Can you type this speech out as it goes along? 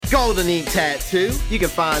Golden Ink Tattoo. You can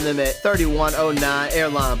find them at 3109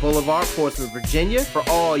 Airline Boulevard, Portsmouth, Virginia, for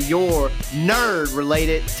all your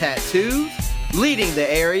nerd-related tattoos. Leading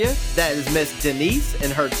the area, that is Miss Denise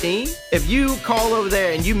and her team. If you call over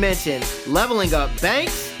there and you mention Leveling Up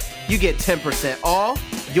Banks, you get 10% off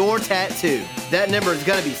your tattoo. That number is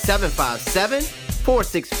going to be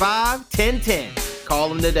 757-465-1010. Call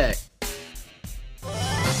them today.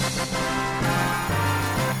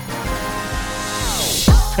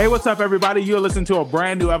 Hey, what's up, everybody? You're listening to a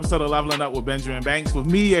brand new episode of Leveling Up with Benjamin Banks, with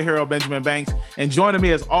me, your hero, Benjamin Banks. And joining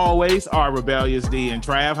me, as always, are Rebellious D and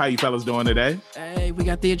Trav. How you fellas doing today? Hey, we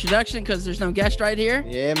got the introduction because there's no guest right here.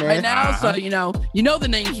 Yeah, man. Right now, so you know the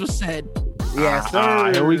names were said. Yes,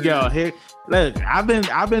 sir. Here we go. Here, look, I've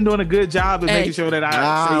been doing a good job of making sure that I say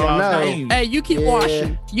y'all's names. Hey, you keep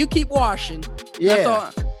washing. You keep washing.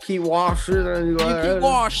 Yeah. Keep washing. You keep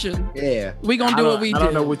washing. Yeah. We gonna do what we do. I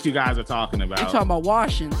don't know what you guys are talking about. We talking about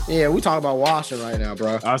washing. Yeah, we talking about washing right now,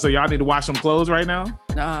 bro. So y'all need to wash some clothes right now?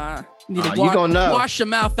 You need to you gonna know. Wash your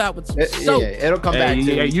mouth out with some soap. Yeah, it'll come back to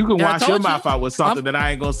you. You can wash your mouth out with something that that I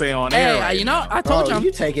ain't gonna say on air. Hey, I told you.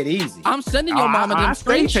 You take it easy. I'm sending your mama them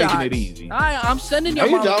screenshots. Taking it easy. I'm sending your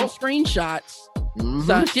mama them screenshots. Mm-hmm.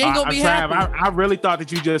 So she ain't gonna be happy. I really thought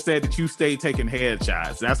that you just said that you stayed taking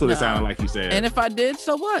headshots. That's what it sounded like you said. And if I did,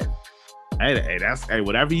 so what? Hey,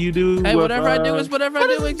 whatever you do. Hey, whatever I do is whatever I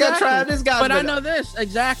do. Exactly. But I know this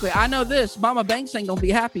exactly. I know this. Mama Banks ain't gonna be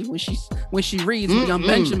happy when she reads what young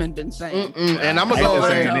Benjamin been saying. And I'm gonna go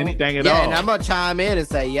saying anything at all. And I'm gonna chime in and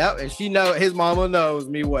say, "Yep." And his mama knows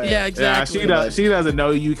me well. Yeah, exactly. She doesn't know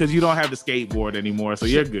you because you don't have the skateboard anymore, so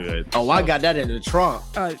you're good. Oh, I got that in the trunk.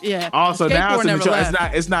 Yeah. Also, now it's in the trunk.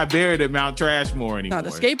 It's not buried at Mount Trashmore anymore. No,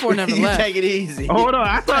 the skateboard never You left. take it easy. Hold on,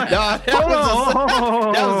 I thought that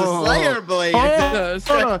was a Slayer blade.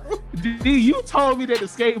 Hold on. D, you told me that the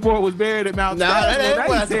skateboard was buried at Mount Trashmore. That ain't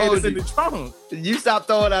what I told you. In the trunk. You stop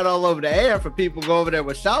throwing that all over the air for people to go over there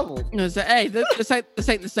with shovels. Hey, this ain't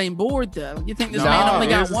the same board though. You think this man only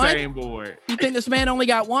got one? Same board. You think this man only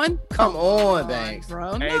got one? Come on, Banks,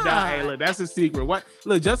 bro. Hey, look, that's a secret. What?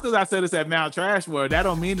 Look, just because I said it's at Mount Trashmore, that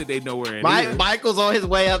don't mean that they know where it is. Michael's on his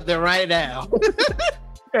way up there right now.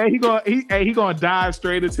 Hey, he gonna dive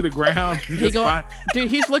straight into the ground. Dude,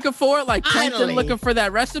 he's looking for it like Plankton looking for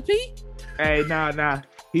that recipe. Hey, nah.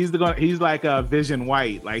 He's like Vision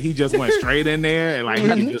White. Like he just went straight in there and like he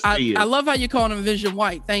can just see it. I love how you calling him Vision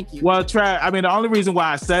White. Thank you. Well, the only reason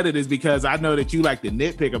why I said it is because I know that you like to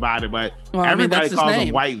nitpick about it, but everybody calls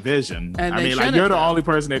him White Vision. And you're the only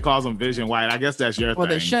person that calls him Vision White. I guess that's your thing. Well,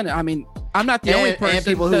 they shouldn't. I mean, I'm not the only person.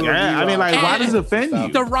 People who why does it offend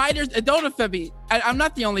you? The writers don't offend me. I'm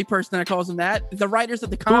not the only person that calls him that. The writers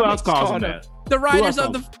of the comics. Who else calls him that? The writers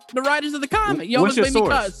of the comic. You always made me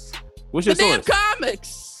cuss. What's your source? Damn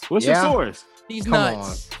comics. What's your source? These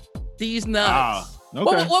nuts.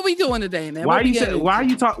 Okay. What we doing today, man? Why are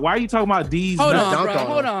you talking about these nuts?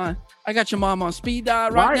 Hold on. I got your mom on speed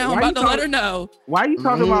dial right now. I'm about to let her know. Why are you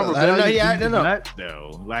talking about rebellious nuts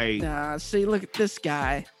though? Like, see, look at this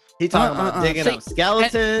guy. He talking about digging up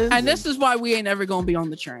skeletons. And this is why we ain't ever gonna be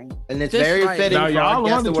on the train. And it's very fitting for y'all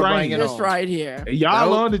our on the train. This right here.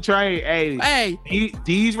 Y'all on the train. Hey,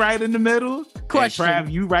 D's right in the middle. Question.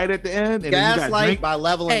 Trav, you right at the end. And Gaslight by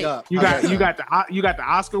leveling up. You got the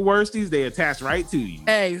Oscar worsties. They attached right to you.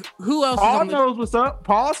 Hey, who else? Paul knows what's up.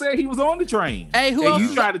 Paul said he was on the train. Hey, who else?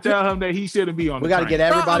 You tried to tell him that he shouldn't be on the train. We got to get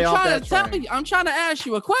everybody off that train. I'm trying to ask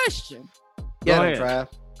you a question. Get him, Trav.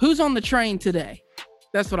 Who's on the train today?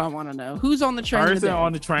 That's what I want to know. Who's on the train today? Person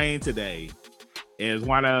on the train today is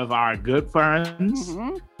one of our good friends.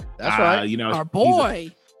 Mm-hmm. That's right. Our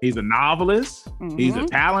boy. He's a novelist. Mm-hmm. He's a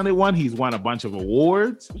talented one. He's won a bunch of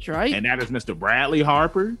awards. That's right. And that is Mr. Bradley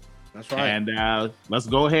Harper. That's right. And let's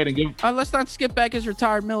go ahead and give. Let's not skip back his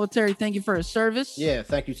retired military. Thank you for his service. Yeah,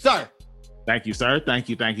 thank you, sir. Thank you, sir. Thank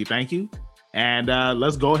you. And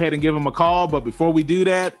let's go ahead and give him a call. But before we do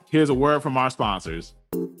that, here's a word from our sponsors.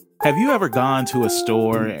 Have you ever gone to a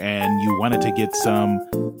store and you wanted to get some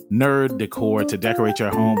nerd decor to decorate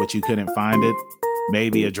your home, but you couldn't find it?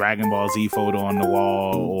 Maybe a Dragon Ball Z photo on the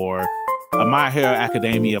wall or a My Hero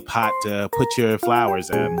Academia pot to put your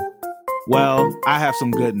flowers in. Well, I have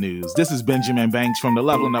some good news. This is Benjamin Banks from the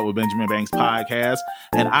Leveling Up with Benjamin Banks podcast,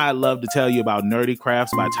 and I love to tell you about Nerdy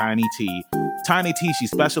Crafts by Tiny T. Tiny T, she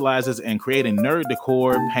specializes in creating nerd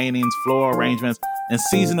decor, paintings, floral arrangements, and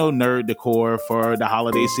seasonal nerd decor for the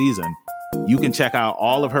holiday season. You can check out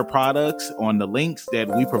all of her products on the links that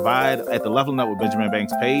we provide at the Leveling Up with Benjamin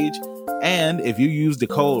Banks page. And if you use the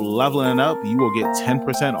code Leveling Up, you will get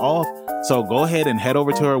 10% off. So go ahead and head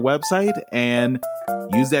over to her website and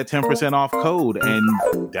use that 10% off code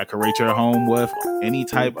and decorate your home with any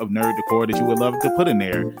type of nerd decor that you would love to put in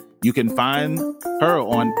there. You can find her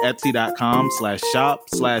on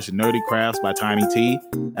etsy.com/shop/nerdycrafts by Tiny T.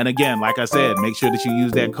 And again, like I said, make sure that you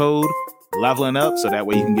use that code Leveling Up so that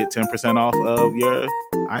way you can get 10% off of your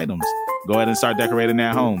items. Go ahead and start decorating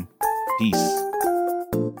that home. Peace.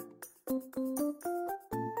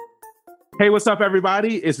 Hey, what's up,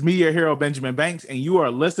 everybody? It's me, your hero, Benjamin Banks, and you are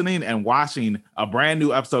listening and watching a brand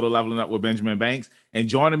new episode of Leveling Up with Benjamin Banks. And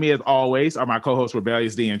joining me, as always, are my co-hosts,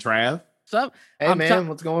 Rebellious D and Trav. What's up? Hey, man,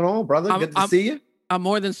 what's going on, brother? Good to see you. I'm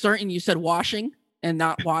more than certain you said washing and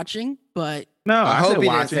not watching, but... No, I hope he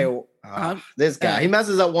didn't say... this guy, he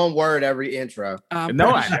messes up one word every intro.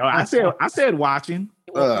 No, I know. I said watching.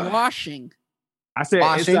 Washing. I said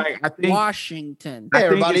Washing? It's like I think Washington. Hey,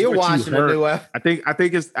 everybody, you're watching the new I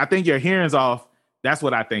think your hearing's off. That's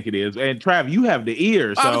what I think it is. And Trav, you have the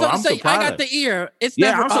ear, so I'm surprised. I got the ear. It's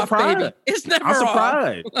never off, baby. It's never off. I'm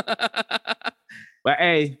surprised. But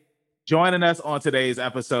hey, joining us on today's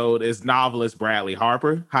episode is novelist Bradley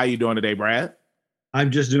Harper. How you doing today, Brad?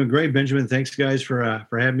 I'm just doing great, Benjamin. Thanks, guys, for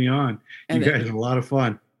having me on. You guys are a lot of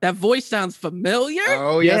fun. That voice sounds familiar.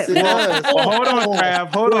 Oh, yes, it does. Well, hold on,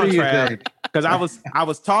 Trav. Because I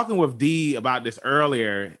was talking with D about this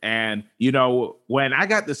earlier, and when I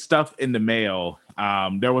got the stuff in the mail,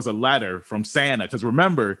 there was a letter from Santa. Because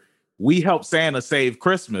remember, we helped Santa save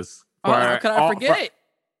Christmas. How could I forget it?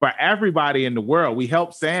 For everybody in the world, we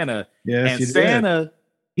helped Santa. Yes, and Santa,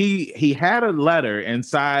 he had a letter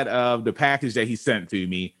inside of the package that he sent to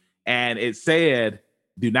me, and it said,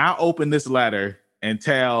 "Do not open this letter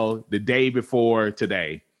until the day before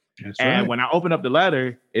today." That's and right. when I opened up the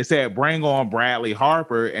letter, it said, "Bring on Bradley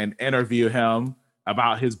Harper and interview him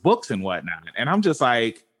about his books and whatnot." And I'm just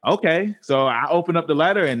like, okay. So I opened up the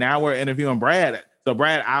letter and now we're interviewing Brad. So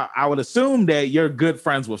Brad, I would assume that you're good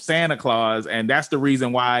friends with Santa Claus, and that's the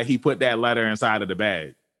reason why he put that letter inside of the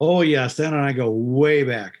bag. Oh, yeah. Santa and I go way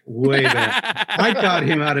back. I taught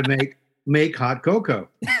him how to make hot cocoa.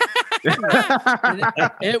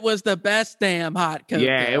 It was the best damn hot cocoa.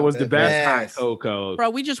 Yeah, it was the best hot cocoa. Bro,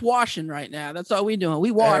 we just washing right now. That's all we doing. We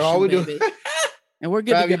washing, baby. And we're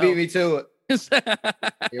good to go. You beat me to it.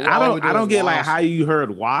 I don't get like how you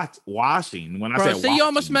heard washing when I said see, watching. you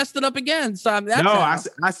almost messed it up again. So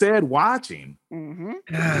I said watching.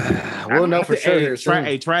 Mm-hmm. We'll know for sure.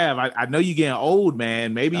 Hey, Trav, I know you're getting old,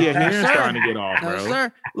 man. Maybe your hair's starting to get off, bro. No, sir.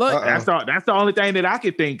 Look, that's the only thing that I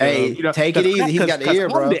could think of. Take it easy. He's got the ear,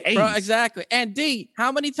 bro. Exactly. And D,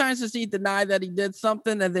 how many times does he deny that he did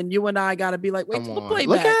something, and then you and I got to be like, wait till the playback?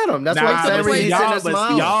 Look at him. That's why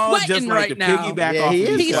y'all just like to piggyback off each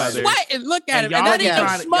other. He's sweating. Look at him. And that ain't no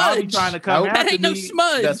smudge. That ain't no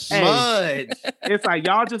smudge. The smudge. It's like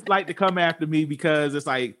y'all just like to come after me because it's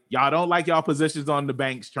like y'all don't like y'all positions on the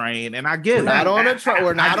Banks train, and I get it. We're not on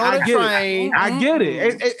a train. I get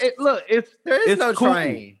it. Look, there is no cool.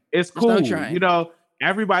 train. It's cool.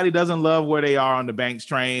 Everybody doesn't love where they are on the Banks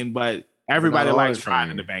train, but everybody likes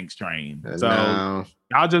riding the Banks train. So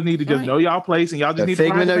y'all just need to know y'all place, and y'all just need to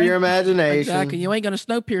figment of your imagination. Exactly. You ain't gonna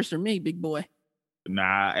Snowpiercer me, big boy.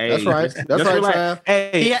 Nah, hey, that's right. That's right, Trav.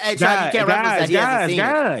 Hey, guys, he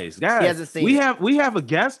hasn't seen it. we have a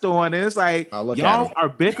guest on, and it's like y'all are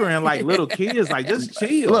bickering like little kids. Like, just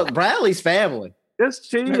chill. Look, Bradley's family.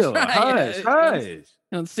 Just chill. Right. Hush.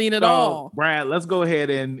 I've seen it all. Brad, let's go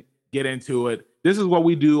ahead and get into it. This is what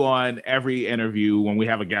we do on every interview when we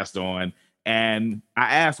have a guest on. And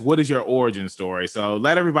I asked, what is your origin story? So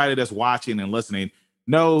let everybody that's watching and listening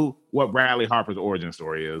know what Bradley Harper's origin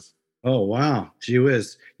story is. Oh, wow. Gee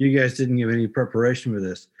whiz. You guys didn't give any preparation for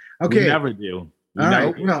this. Okay. We never do. All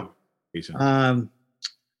right. Well,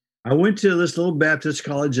 I went to this little Baptist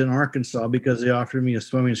college in Arkansas because they offered me a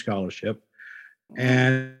swimming scholarship.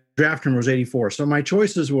 And draft number was 84. So my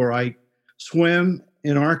choices were I swim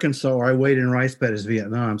in Arkansas or I wait in rice paddies,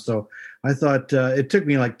 Vietnam. So I thought it took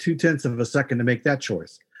me like 0.2 of a second to make that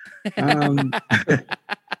choice.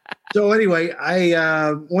 So anyway,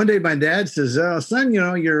 one day my dad says, son,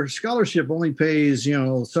 your scholarship only pays,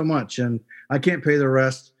 so much and I can't pay the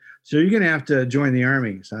rest. So you're going to have to join the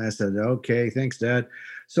Army. So I said, okay, thanks, Dad.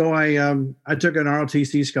 So I took an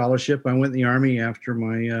ROTC scholarship. I went in the Army after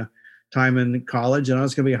my time in college, and I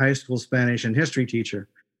was going to be a high school Spanish and history teacher.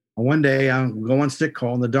 And one day I'm going on sick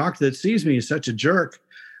call, and the doctor that sees me is such a jerk.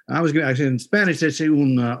 I was going to, in Spanish, they say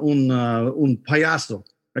un payaso,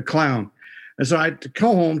 a clown. And so I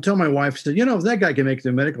call home, tell my wife, said, if that guy can make it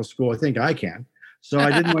to medical school, I think I can. So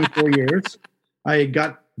I did my 4 years. I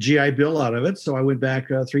got GI Bill out of it. So I went back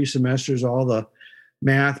 3 semesters, all the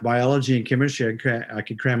math, biology, and chemistry I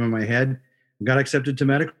could cram in my head. Got accepted to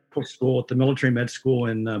medical school at the military med school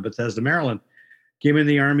in Bethesda, Maryland. Came in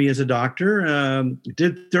the Army as a doctor.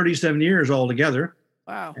 Did 37 years altogether.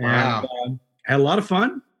 Wow. And had a lot of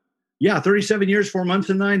fun. Yeah, 37 years, 4 months,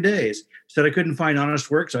 and 9 days. Said I couldn't find honest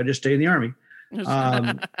work, so I just stayed in the Army.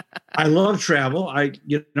 I love travel. I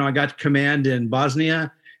got command in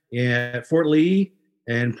Bosnia, at Fort Lee,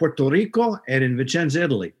 in Puerto Rico, and in Vicenza,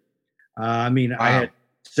 Italy. I had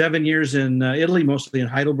 7 years in Italy, mostly in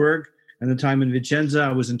Heidelberg, and the time in Vicenza.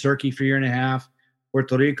 I was in Turkey for a year and a half,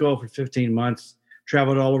 Puerto Rico for 15 months,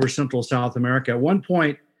 traveled all over Central South America. At one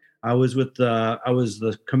point, I was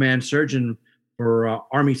the command surgeon for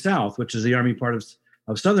Army South, which is the Army part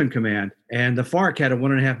of Southern Command. And the FARC had a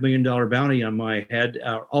 $1.5 million bounty on my head,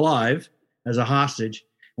 alive, as a hostage.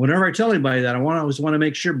 Whenever I tell anybody that, I always want to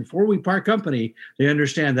make sure before we part company, they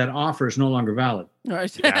understand that offer is no longer valid.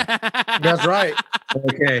 Right. Yeah. That's right.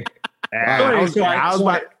 Okay. I was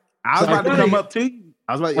about to come up to you.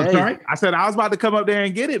 Sorry? I said I was about to come up there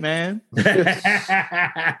and get it, man.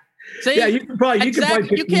 See, yeah, you can probably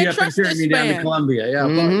pick me up and carry me down to Columbia. Yeah.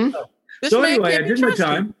 Mm-hmm. So anyway, I did my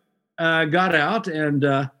time, got out, and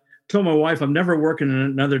told my wife I'm never working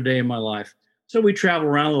another day in my life. So we traveled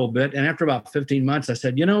around a little bit, and after about 15 months, I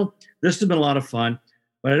said, this has been a lot of fun,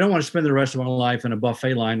 but I don't want to spend the rest of my life in a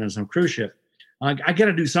buffet line on some cruise ship. I got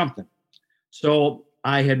to do something. So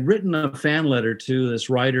I had written a fan letter to this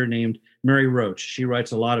writer named Mary Roach. She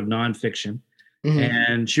writes a lot of nonfiction,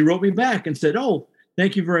 and she wrote me back and said, "Oh,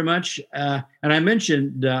 thank you very much." And I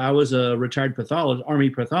mentioned I was a retired Army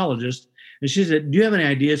pathologist, and she said, "Do you have any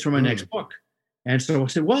ideas for my next book?" And so I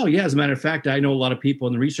said, "Well, yeah. As a matter of fact, I know a lot of people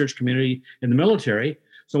in the research community in the military."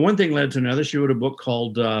 So one thing led to another. She wrote a book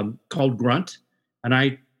called Grunt, and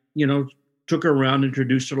I, took her around,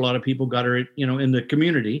 introduced her to a lot of people, got her, in the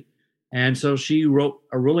community. And so she wrote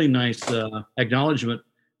a really nice acknowledgement,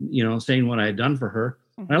 saying what I had done for her.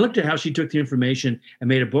 And I looked at how she took the information and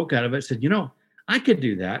made a book out of it. Said, I could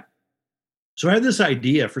do that. So I had this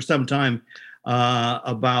idea for some time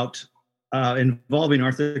about involving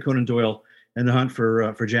Arthur Conan Doyle in the hunt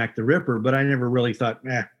for Jack the Ripper, but I never really thought,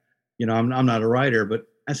 I'm not a writer. But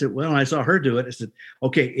I said, well, I saw her do it. I said,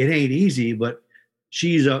 okay, it ain't easy, but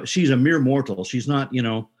she's a mere mortal. She's not,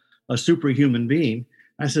 a superhuman being.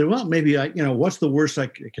 I said, well, maybe what's the worst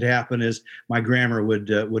that could happen is my grammar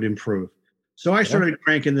would improve. So I started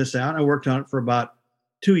cranking this out. I worked on it for about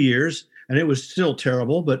 2 years, and it was still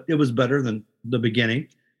terrible, but it was better than the beginning.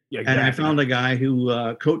 Yeah, exactly. And I found a guy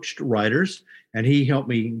who coached writers, and he helped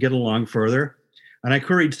me get along further. And I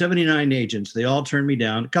queried 79 agents. They all turned me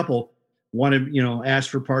down. A couple wanted,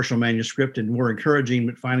 asked for partial manuscript and were encouraging,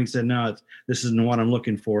 but finally said, no, this isn't what I'm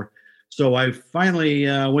looking for. So I finally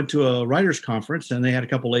went to a writers' conference, and they had a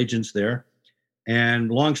couple agents there.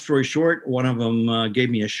 And long story short, one of them gave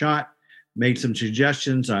me a shot, made some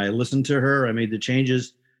suggestions. I listened to her. I made the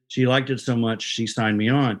changes. She liked it so much, she signed me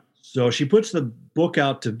on. So she puts the book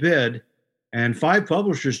out to bid, and 5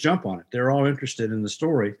 publishers jump on it. They're all interested in the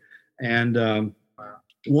story. And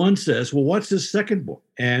one says, well, what's his second book?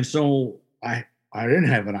 And so I didn't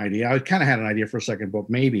have an idea. I kind of had an idea for a second book,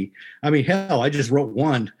 maybe. I mean, hell, I just wrote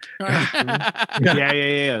one.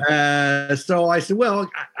 Yeah. So I said, well,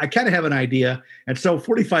 I kind of have an idea. And so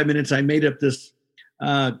 45 minutes, I made up this,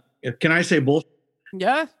 can I say bullshit?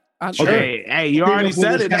 Yeah. Okay. Hey, you already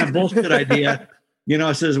said it. Kind of bullshit idea.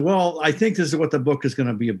 I says, well, I think this is what the book is going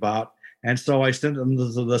to be about. And so I sent them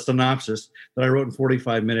the synopsis that I wrote in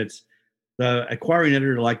 45 minutes. The acquiring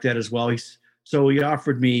editor liked that as well. So he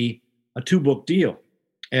offered me a 2-book deal,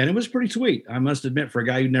 and it was pretty sweet, I must admit, for a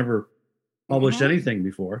guy who never published anything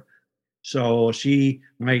before. So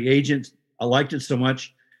my agent, liked it so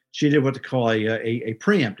much, she did what they call a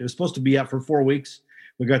preempt. It was supposed to be out for 4 weeks.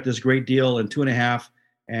 We got this great deal in 2.5,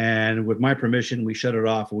 and with my permission, we shut it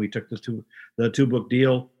off, and we took the 2-book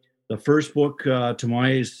deal. The first book, to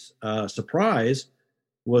my surprise,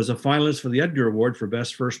 was a finalist for the Edgar Award for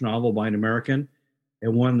Best First Novel by an American.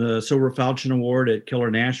 It won the Silver Falchion Award at Killer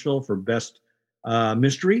Nashville for Best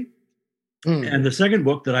Mystery. And the second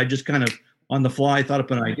book that I just kind of on the fly thought up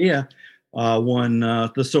an idea won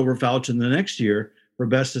the Silver Falchion the next year for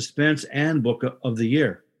Best Suspense and Book of the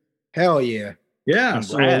Year. Hell yeah. Yeah.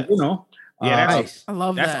 Congrats. So, nice. I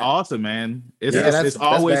love that. That's awesome, man. It's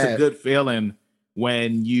always a good feeling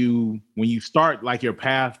when you start like your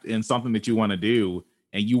path in something that you want to do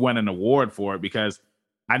and you win an award for it. Because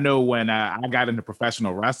I know when I got into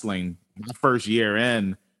professional wrestling, my first year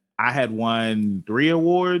in, I had won 3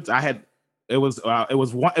 awards. It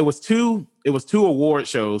was two award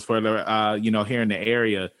shows for the here in the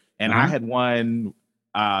area, and I had won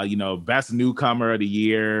best newcomer of the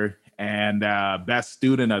year and best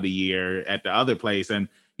student of the year at the other place. And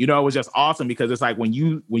it was just awesome because it's like when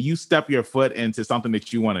you step your foot into something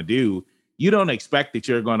that you want to do, you don't expect that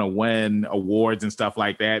you're going to win awards and stuff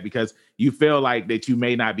like that because you feel like that you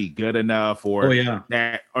may not be good enough or you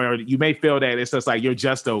may feel that it's just like you're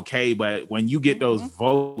just okay. But when you get those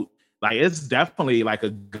votes, like it's definitely like a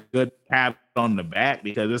good pat on the back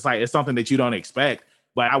because it's like it's something that you don't expect.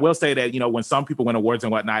 But I will say that, when some people win awards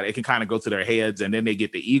and whatnot, it can kind of go to their heads and then they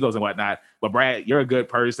get the egos and whatnot. But Brad, you're a good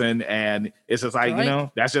person. And it's just like,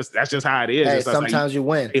 that's just how it is. Hey, it's sometimes like, you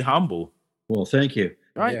win. Be humble. Well, thank you.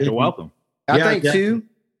 Right. Yeah. You're welcome. I think too,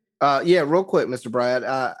 real quick, Mr. Brad,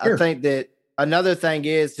 I think that another thing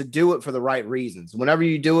is to do it for the right reasons. Whenever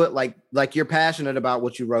you do it, like you're passionate about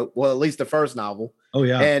what you wrote, well, at least the first novel. Oh,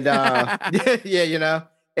 yeah. And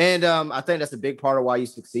and I think that's a big part of why you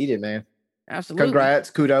succeeded, man. Absolutely. Congrats.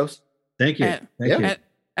 Kudos. Thank you. Thank you.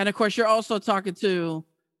 And of course, you're also talking to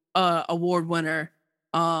award winner.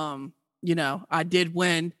 I did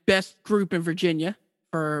win best group in Virginia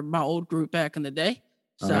for my old group back in the day.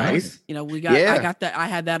 So, nice. I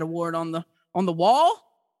had that award on the wall.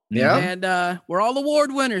 Yeah. And we're all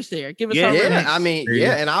award winners there. Give us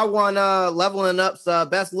and I won Leveling Up's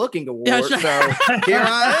best looking award. Yeah, sure. So here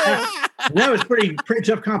I am. That was pretty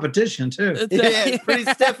tough competition too. It's pretty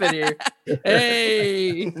stiff in here.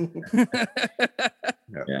 Hey.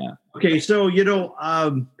 Yeah. Okay. So,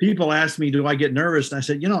 people ask me, do I get nervous? And I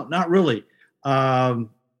said, not really. I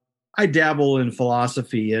dabble in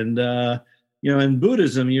philosophy and, in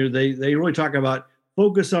Buddhism, they really talk about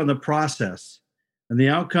focus on the process and the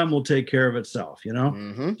outcome will take care of itself,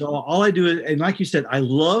 Mm-hmm. So all I do is, and like you said, I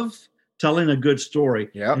love telling a good story.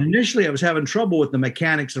 Yep. And initially I was having trouble with the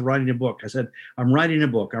mechanics of writing a book. I said, I'm writing a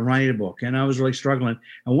book. And I was really struggling.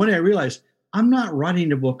 And one day I realized I'm not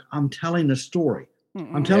writing a book. I'm telling a story.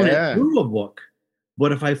 Mm-hmm. I'm telling it through a book.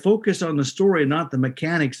 But if I focus on the story, not the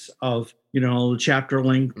mechanics of, the chapter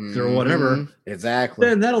length or whatever, exactly,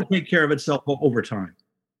 then that'll take care of itself over time,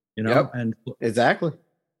 and exactly.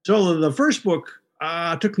 So the first book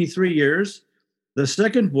took me 3 years. The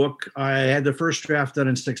second book, I had the first draft done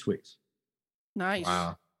in 6 weeks. Nice.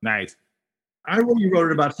 Wow. Nice. I really wrote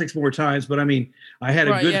it about 6 more times, but I had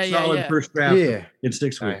a good solid first draft in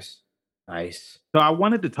 6 weeks. Nice. So I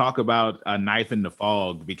wanted to talk about A Knife in the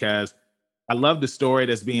Fog because I love the story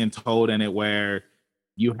that's being told in it where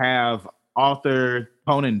you have author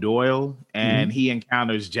Conan Doyle and he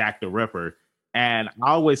encounters Jack the Ripper. And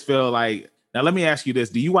I always feel like, now let me ask you this.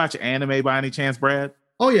 Do you watch anime by any chance, Brad?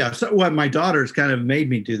 Oh, yeah. So my daughters kind of made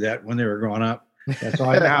me do that when they were growing up. That's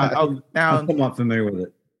why I'm somewhat familiar with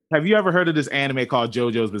it. Have you ever heard of this anime called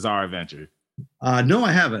JoJo's Bizarre Adventure? No,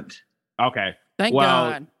 I haven't. Okay. Thank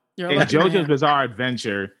God. In JoJo's Bizarre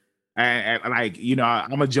Adventure, and I'm a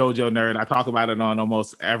JoJo nerd. I talk about it on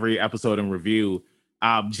almost every episode and review.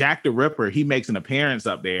 Jack the Ripper, he makes an appearance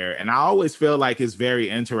up there. And I always feel like it's very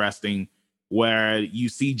interesting where you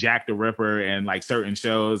see Jack the Ripper in like certain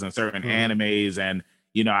shows and certain animes and,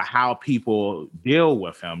 how people deal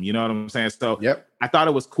with him. You know what I'm saying? So I thought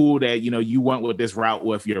it was cool that, you went with this route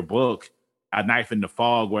with your book, A Knife in the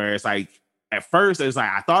Fog, where it's like, at first it's like,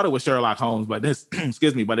 I thought it was Sherlock Holmes, but this, it's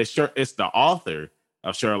the author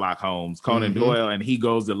of Sherlock Holmes, Conan Doyle, and he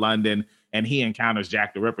goes to London and he encounters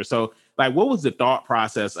Jack the Ripper. So like, what was the thought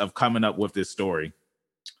process of coming up with this story?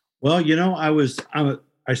 Well,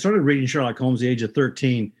 I started reading Sherlock Holmes at the age of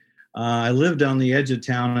 13. I lived on the edge of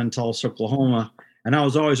town in Tulsa, Oklahoma, and I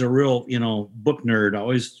was always a real, book nerd. I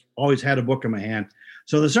always had a book in my hand.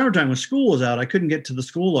 So the summertime when school was out, I couldn't get to the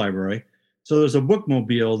school library. So there's a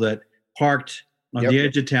bookmobile that parked on the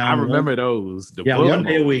edge of town. I remember those. One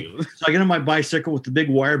day a week. So I get on my bicycle with the big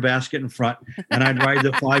wire basket in front, and I'd ride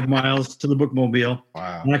the 5 miles to the bookmobile.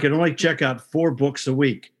 Wow. And I could only check out 4 books a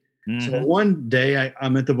week. Mm-hmm. So one day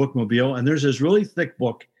I'm at the bookmobile, and there's this really thick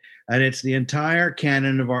book, and it's the entire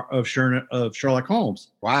canon of Sherlock Holmes.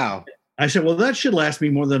 Wow. I said, well, that should last me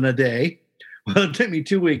more than a day. Well, it took me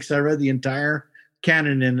 2 weeks. I read the entire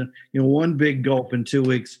canon in one big gulp in 2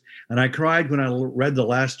 weeks, and I cried when I read the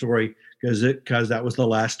last story because that was the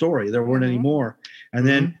last story. There weren't any more. And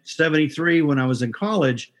then 73, when I was in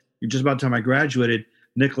college, just about the time I graduated,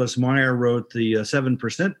 Nicholas Meyer wrote the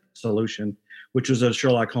 7% Solution, which was a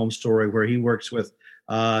Sherlock Holmes story where he works with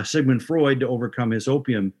Sigmund Freud to overcome his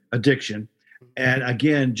opium addiction. And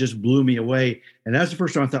again, just blew me away. And that's the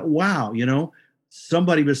first time I thought, wow,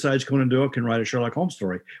 somebody besides Conan Doyle can write a Sherlock Holmes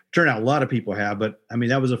story. Turned out a lot of people have, but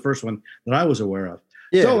that was the first one that I was aware of.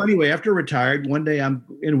 Yeah. So anyway, after retired, one day I'm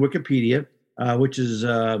in Wikipedia, which is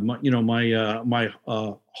my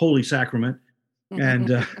holy sacrament, and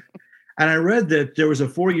and I read that there was a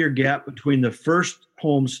 4-year gap between the first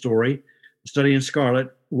Holmes story, Study in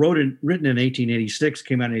Scarlet, written in 1886,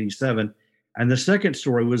 came out in 87, and the second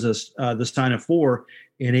story was The Sign of Four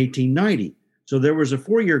in 1890. So there was a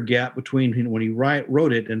 4-year gap between when he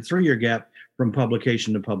wrote it, and 3-year gap from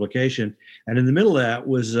publication to publication. And in the middle of that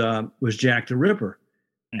was Jack the Ripper.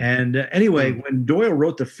 And anyway, when Doyle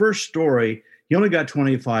wrote the first story, he only got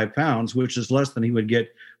 £25, which is less than he would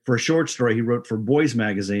get for a short story he wrote for boys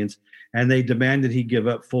magazines. And they demanded he give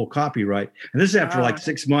up full copyright. And this is after like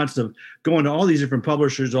 6 months of going to all these different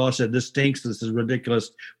publishers, all said, this stinks, this is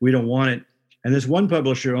ridiculous, we don't want it. And this one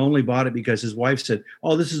publisher only bought it because his wife said,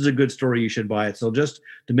 oh, this is a good story, you should buy it. So just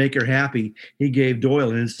to make her happy, he gave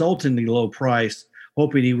Doyle an insultingly low price,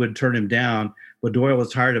 hoping he would turn him down. But Doyle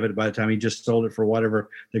was tired of it by the time he just sold it for whatever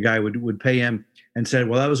the guy would pay him, and said,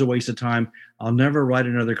 well, that was a waste of time. I'll never write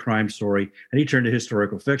another crime story. And he turned to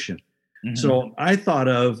historical fiction. Mm-hmm. So I thought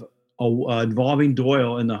of involving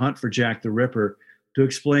Doyle in the hunt for Jack the Ripper to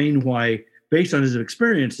explain why, based on his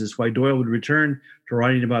experiences, why Doyle would return to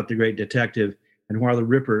writing about the great detective and why the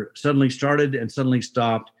Ripper suddenly started and suddenly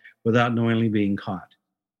stopped without knowingly being caught.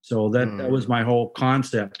 So that was my whole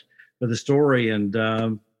concept for the story.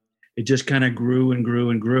 And it just kind of grew and grew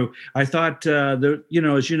and grew. I thought, as you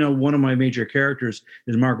know, one of my major characters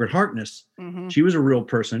is Margaret Harkness. Mm-hmm. She was a real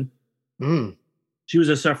person. Mm. She was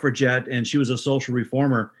a suffragette and she was a social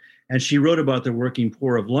reformer. And she wrote about the working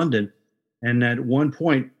poor of London. And at one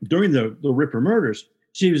point during the Ripper murders,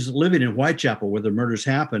 she was living in Whitechapel where the murders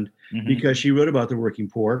happened because she wrote about the working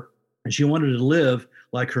poor and she wanted to live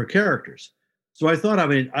like her characters. So I thought I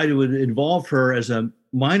would involve her as a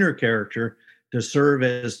minor character to serve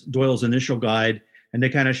as Doyle's initial guide and to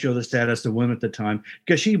kind of show the status of women at the time,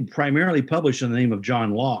 because she primarily published in the name of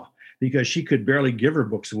John Law because she could barely give her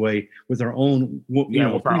books away with her own,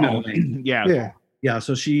 female name. Yeah.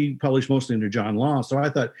 So she published mostly under John Law. So I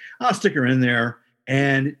thought I'll stick her in there.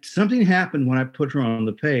 And something happened when I put her on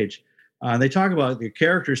the page. They talk about the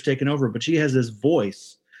characters taking over, but she has this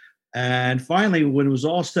voice. And finally, when it was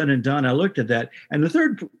all said and done, I looked at that. And the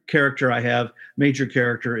third character I have, major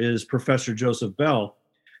character, is Professor Joseph Bell,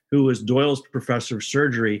 who was Doyle's professor of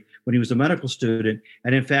surgery when he was a medical student.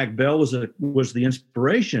 And in fact, Bell was the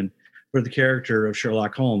inspiration for the character of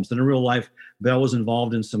Sherlock Holmes. And in real life, Bell was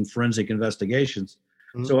involved in some forensic investigations.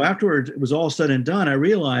 Mm-hmm. So afterwards, it was all said and done, I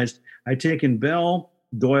realized I'd taken Bell,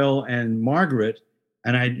 Doyle, and Margaret,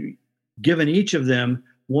 and I'd given each of them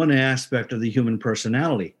one aspect of the human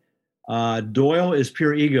personality. Doyle is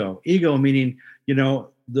pure ego. Ego meaning,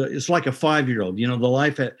 it's like a 5-year-old.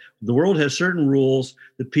 The world has certain rules.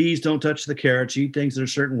 The peas don't touch the carrots. You eat things in a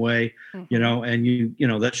certain way, and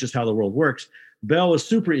that's just how the world works. Bell is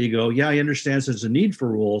super ego. Yeah, he understands there's a need for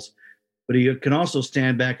rules, but he can also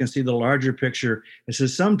stand back and see the larger picture. It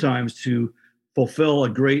says sometimes to fulfill a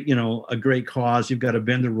great cause, you've got to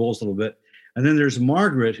bend the rules a little bit. And then there's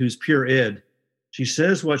Margaret, who's pure id. She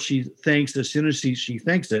says what she thinks as soon as she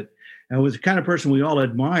thinks it. And was the kind of person we all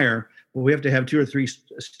admire, but we have to have 2 or 3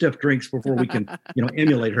 stiff drinks before we can,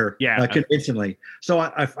 emulate her convincingly. So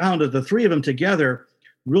I found that the three of them together,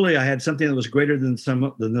 really, I had something that was greater than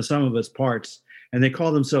the sum of its parts. And they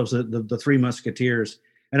call themselves the Three Musketeers.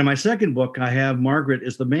 And in my second book, I have Margaret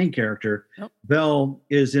is the main character. Yep. Bell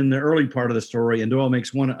is in the early part of the story, and Doyle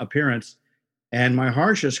makes one appearance. And my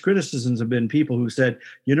harshest criticisms have been people who said,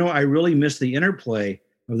 I really miss the interplay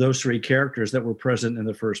of those 3 characters that were present in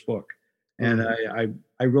the first book. And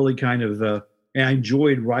I really kind of I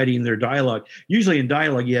enjoyed writing their dialogue. Usually in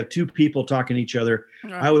dialogue, you have 2 people talking to each other.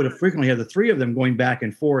 Right. I would have frequently had the 3 of them going back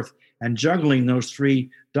and forth and juggling those 3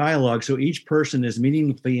 dialogues. So each person is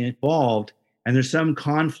meaningfully involved and there's some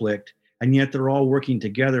conflict, and yet they're all working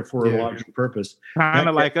together for a larger purpose. Kind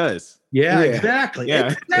of like us. Yeah, exactly.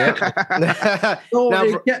 Yeah. Exactly.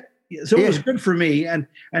 So it was good for me, and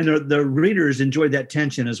the readers enjoyed that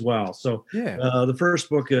tension as well. So the first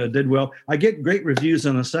book did well. I get great reviews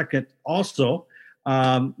on the second also,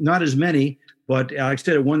 not as many, but like I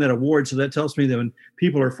said, it won that award. So that tells me that when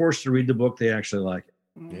people are forced to read the book, they actually like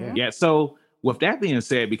it. Yeah. So with that being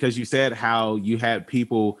said, because you said how you had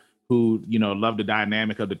people who, love the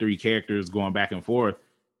dynamic of the 3 characters going back and forth,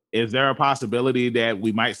 is there a possibility that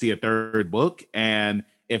we might see a third book? And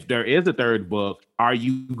if there is a third book, are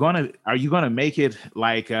you gonna make it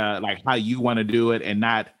like how you want to do it and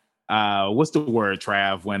not what's the word,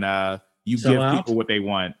 Trav, when you give people what they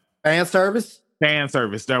want? Fan service. Fan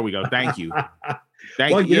service. There we go. Thank you.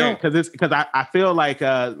 Thank you. Yeah, because I feel like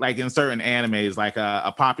in certain animes, like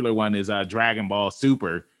a popular one is Dragon Ball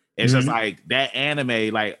Super. It's just like that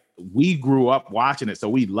anime, like we grew up watching it, so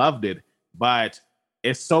we loved it, but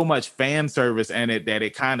it's so much fan service in it that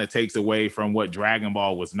it kind of takes away from what Dragon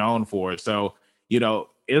Ball was known for. So,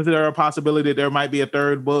 is there a possibility that there might be a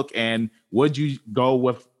third book, and would you go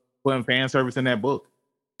with putting fan service in that book?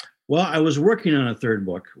 Well, I was working on a third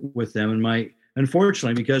book with them, and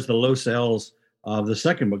unfortunately, because the low sales of the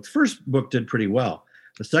second book, the first book did pretty well.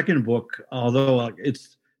 The second book, although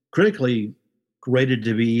it's critically rated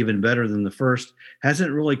to be even better than the first,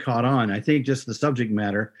 hasn't really caught on. I think just the subject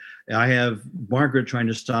matter. I have Margaret trying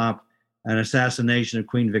to stop an assassination of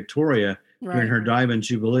Queen Victoria during her Diamond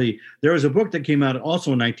Jubilee. There was a book that came out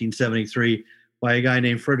also in 1973 by a guy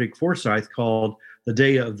named Frederick Forsyth called The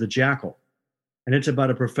Day of the Jackal. And it's about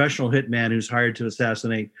a professional hitman who's hired to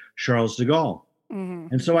assassinate Charles de Gaulle.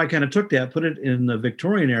 And so I kind of took that, put it in the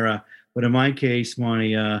Victorian era, but in my case,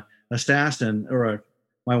 my assassin or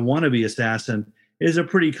my wannabe assassin is a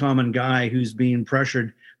pretty common guy who's being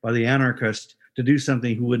pressured by the anarchist to do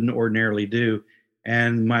something he wouldn't ordinarily do.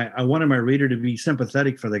 And I wanted my reader to be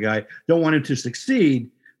sympathetic for the guy. Don't want him to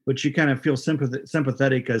succeed, but you kind of feel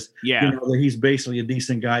sympathetic because that he's basically a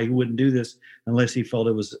decent guy who wouldn't do this unless he felt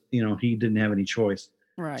it was, he didn't have any choice.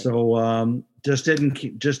 Right. So just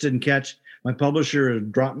didn't catch. My publisher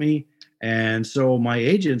dropped me. And so my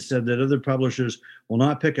agent said that other publishers will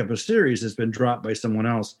not pick up a series that's been dropped by someone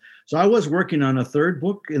else. So I was working on a third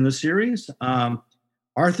book in the series.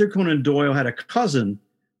 Arthur Conan Doyle had a cousin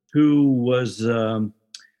who was a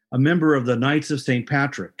member of the Knights of St.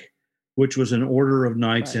 Patrick, which was an order of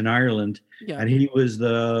knights in Ireland. Yeah. And he was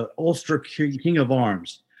the Ulster King of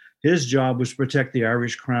Arms. His job was to protect the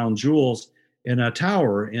Irish crown jewels in a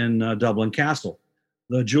tower in Dublin Castle.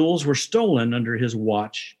 The jewels were stolen under his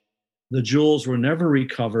watch. The jewels were never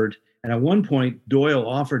recovered. And at one point, Doyle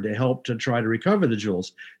offered to help to try to recover the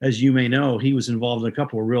jewels. As you may know, he was involved in a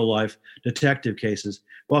couple of real-life detective cases.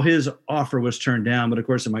 Well, his offer was turned down. But of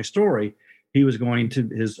course, in my story,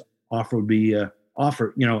 his offer would be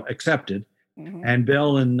accepted. And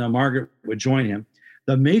Belle and Margaret would join him.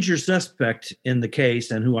 The major suspect in the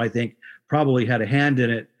case, and who I think probably had a hand in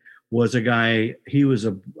it, was a guy. He was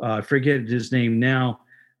I forget his name now.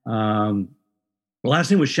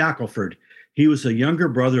 Last name was Shackelford. He was a younger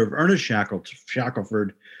brother of Ernest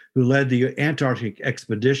Shackelford, who led the Antarctic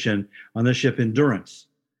expedition on the ship Endurance.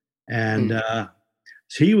 And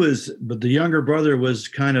but the younger brother was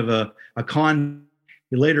kind of a con.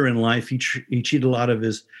 Later in life, he cheated a lot of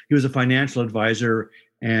he was a financial advisor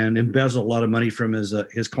and embezzled a lot of money from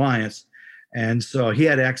his clients. And so he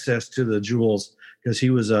had access to the jewels because he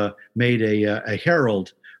was made a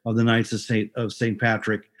herald of the Knights of St.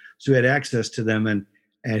 Patrick. So he had access to them,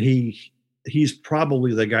 and he's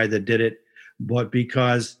probably the guy that did it. But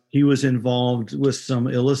because he was involved with some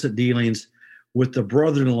illicit dealings with the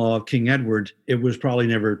brother-in-law of King Edward, it was probably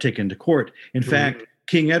never taken to court. In fact,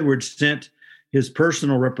 King Edward sent his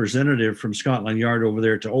personal representative from Scotland Yard over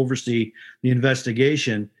there to oversee the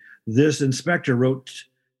investigation. This inspector wrote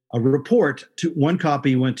a report. One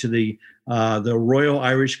copy went to the Royal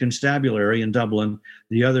Irish Constabulary in Dublin,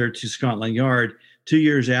 the other to Scotland Yard. 2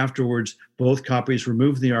 years afterwards, both copies were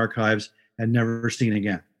moved in the archives and never seen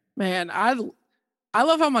again. Man, I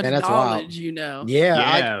love how much knowledge you know.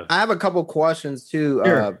 Yeah. I have a couple questions too,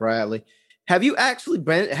 Sure. Bradley. Have you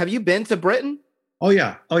been to Britain? Oh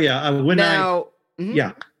yeah.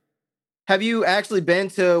 Have you actually been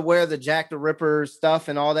to where the Jack the Ripper stuff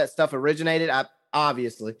and all that stuff originated?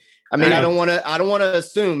 Obviously. I mean, I don't want to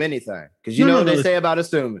assume anything because they say about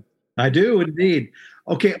assuming. I do indeed.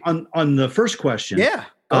 Okay, on the first question. Yeah.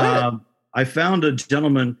 Go ahead. I found a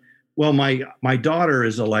gentleman. Well, my daughter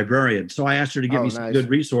is a librarian, so I asked her to give me some good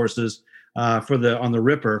resources on the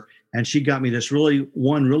Ripper, and she got me this really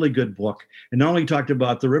good book. And not only talked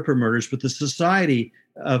about the Ripper murders, but the society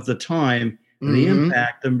of the time and the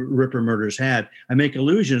impact the Ripper murders had. I make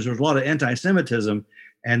allusions. There was a lot of anti-Semitism,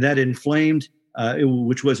 and that inflamed,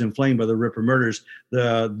 which was inflamed by the Ripper murders.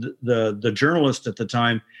 The journalist at the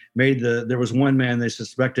time there was one man they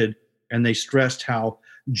suspected, and they stressed how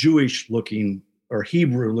Jewish looking or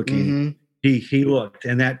Hebrew looking he looked,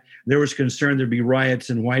 and that there was concern there'd be riots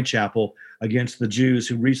in Whitechapel against the Jews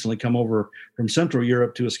who recently come over from Central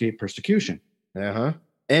Europe to escape persecution.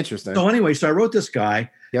 Interesting. So anyway, I wrote this guy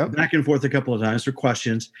back and forth a couple of times for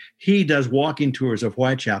questions. He does walking tours of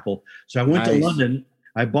Whitechapel. So I went to London.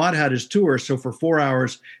 I bought out his tour. So for 4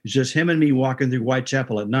 hours, it's just him and me walking through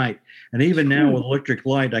Whitechapel at night. And even now with electric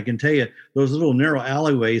light, I can tell you those little narrow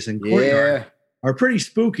alleyways and courtyard. are pretty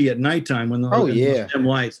spooky at nighttime when those dim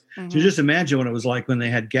lights. Mm-hmm. So just imagine what it was like when they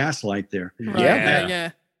had gaslight there.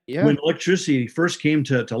 Right. Yeah. When electricity first came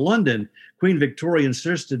to London, Queen Victoria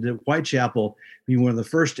insisted that Whitechapel be one of the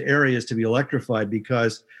first areas to be electrified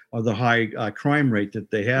because of the high crime rate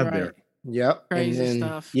that they have there. Yep. Crazy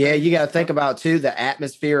stuff. Yeah, you got to think about, too, the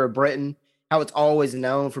atmosphere of Britain, how it's always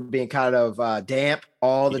known for being kind of damp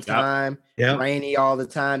all the time, rainy all the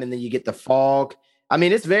time, and then you get the fog. I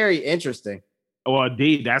mean, it's very interesting. Well,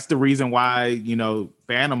 indeed, that's the reason why, you know,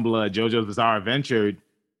 Phantom Blood, JoJo's Bizarre Adventure,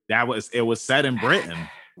 it was set in Britain,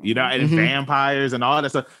 you know, and vampires and all that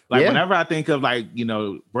stuff. Like, whenever I think of, like, you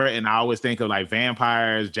know, Britain, I always think of, like,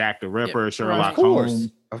 vampires, Jack the Ripper, Sherlock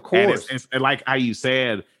Holmes. Of course. And it's like how you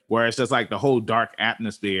said, where it's just like the whole dark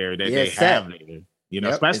atmosphere that they have there, you know,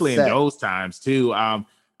 especially in those times too. I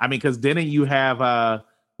mean, because didn't you have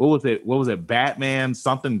what was it? Batman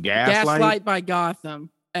something Gaslight by Gotham.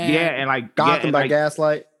 And like Gotham by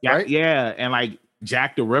Gaslight. Right? Yeah, and like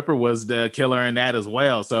Jack the Ripper was the killer in that as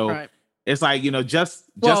well. So it's like, you know, just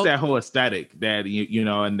that whole aesthetic that you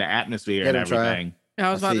know, and the atmosphere and everything.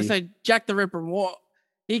 I was about to say Jack the Ripper.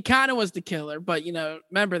 He kind of was the killer, but you know,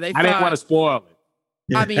 remember I didn't want to spoil it.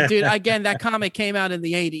 I mean, dude, again, that comic came out in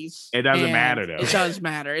the 80s. It doesn't matter, though. It does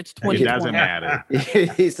matter. It's 2020. It doesn't matter.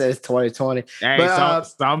 He says 2020. Hey, but,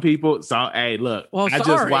 some people, hey, look, I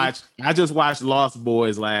just watched Lost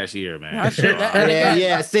Boys last year, man.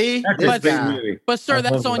 See? But sir,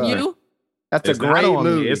 that's on you? That's a great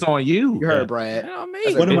movie. It's on you. You heard, Brad.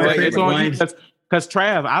 One of my favorite lines. Because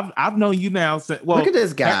Trav, I've known you now since, well, look at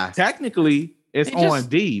this guy. Technically, it's on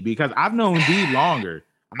D because I've known D longer.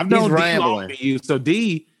 I've known D longer than you. So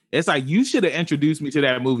D, it's like you should have introduced me to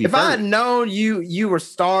that movie. If I had known you were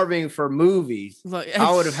starving for movies, I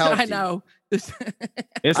would have helped you. I know. It's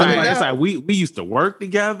like we used to work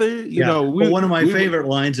together. You know, one of my fault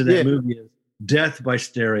lines in that movie is "Death by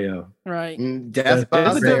Stereo." Right. Death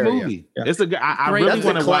by Stereo. It's a good movie. Yeah. It's a good. I really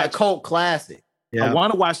want to watch cult classic. Yeah. I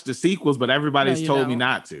want to watch the sequels, but everybody's told me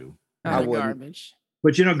not to. Garbage.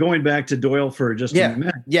 But you know, going back to Doyle for just a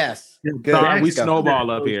minute. Yes. Sorry, we snowball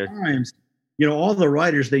up here. Times, you know, all the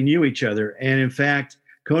writers, they knew each other. And in fact,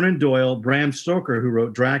 Conan Doyle, Bram Stoker, who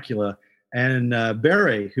wrote Dracula, and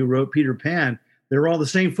Barry, who wrote Peter Pan, they were all the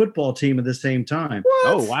same football team at the same time. What?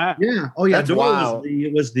 Oh, wow. Yeah. Oh, yeah. That's Doyle wild.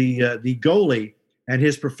 was the goalie, and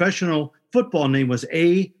his professional football name was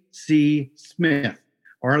A.C. Smith.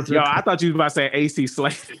 Arthur. Yo, I thought you were about to say A.C.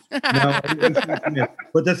 Slater. No,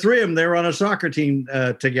 but the three of them, they were on a soccer team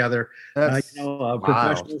together. A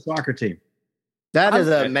professional soccer team. That is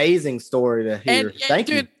an amazing story to hear. Thank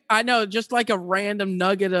you. I know, just like a random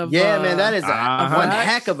nugget of man, that is one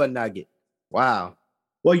heck of a nugget. Wow.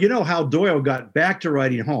 Well, you know how Doyle got back to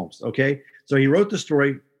writing Holmes, okay? So he wrote the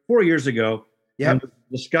story 4 years ago and was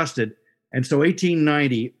disgusted. And so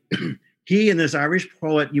 1890, he and this Irish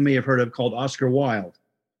poet you may have heard of called Oscar Wilde,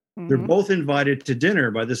 they're both invited to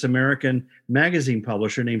dinner by this American magazine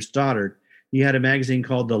publisher named Stoddard. He had a magazine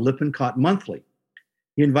called the Lippincott Monthly.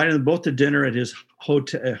 He invited them both to dinner at his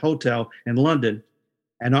hotel in London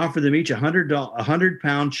and offered them each a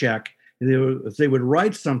 £100 check if they would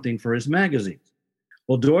write something for his magazine.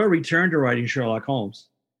 Well, Doyle returned to writing Sherlock Holmes,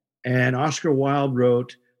 and Oscar Wilde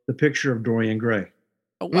wrote The Picture of Dorian Gray.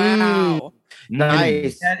 Wow.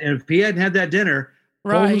 Nice. And if he hadn't had that dinner,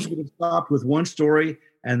 Holmes would have stopped with one story,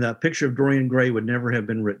 and The Picture of Dorian Gray would never have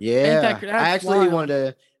been written. Yeah. I actually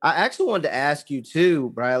wanted to ask you too,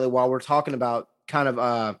 Bradley, while we're talking about kind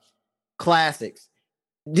of classics.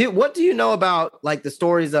 What do you know about like the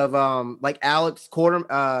stories of like Alan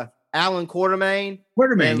Quatermain?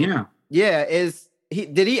 Quatermain, yeah.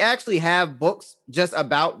 Did he actually have books just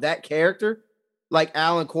about that character, like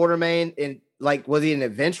Alan Quatermain? And like, was he an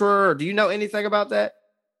adventurer? Or do you know anything about that?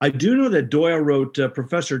 I do know that Doyle wrote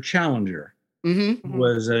Professor Challenger, who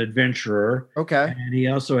was an adventurer. Okay, and he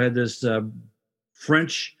also had this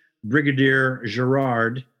French Brigadier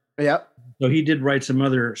Gerard. Yep. So he did write some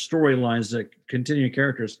other storylines that continue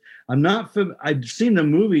characters. I've seen the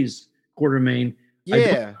movies, Quatermain.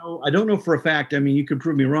 Yeah. I don't know for a fact. I mean, you could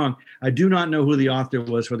prove me wrong. I do not know who the author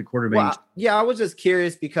was for the Quatermain. Well, I was just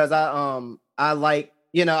curious because I like,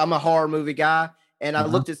 I'm a horror movie guy, and I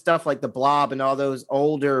looked at stuff like The Blob and all those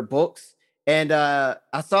older books, and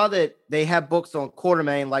I saw that they have books on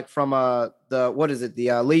Quatermain, like from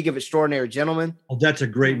the League of Extraordinary Gentlemen. Oh, that's a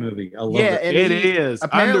great movie. I love it. And it is.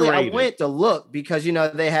 Apparently, underrated. I went to look because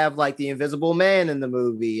they have like the Invisible Man in the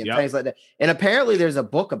movie and things like that. And apparently, there's a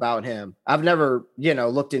book about him. I've never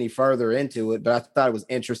looked any further into it, but I thought it was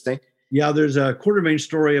interesting. Yeah, there's a Quatermain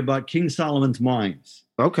story about King Solomon's mines.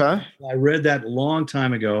 Okay, I read that a long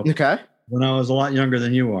time ago. Okay, when I was a lot younger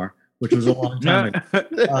than you are. which was a long time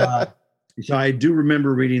ago. So I do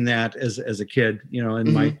remember reading that as a kid,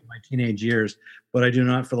 in my teenage years, but I do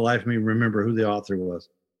not for the life of me remember who the author was.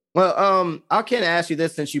 Well, I can ask you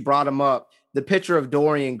this since you brought him up. The picture of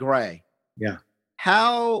Dorian Gray. Yeah.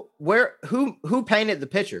 Who painted the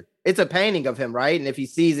picture? It's a painting of him, right? And if he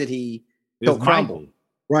sees it, he'll crumble.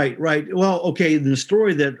 Right. Well, okay. The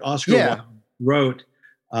story that Oscar Wilde wrote,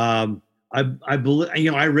 I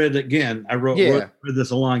believe, I read it again. I read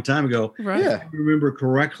this a long time ago. Right. Yeah. If I remember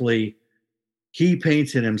correctly, he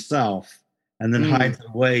paints it himself and then hides it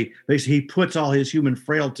away. Basically, he puts all his human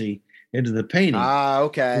frailty into the painting.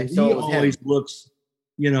 Okay. So he always looks,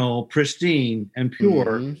 pristine and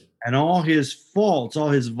pure, and all his faults, all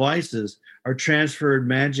his vices are transferred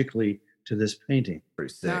magically to this painting.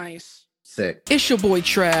 Pretty sick. Nice. Sick. It's your boy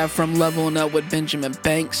Trav from Leveling Up with Benjamin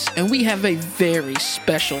Banks, and we have a very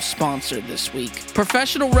special sponsor this week.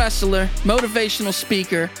 Professional wrestler, motivational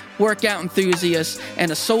speaker, workout enthusiast,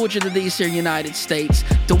 and a soldier to these here United States,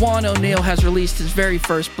 Dewan O'Neal has released his very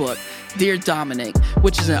first book, Dear Dominic,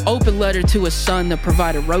 which is an open letter to his son to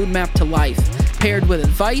provide a roadmap to life, paired with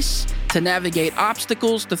advice to navigate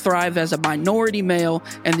obstacles to thrive as a minority male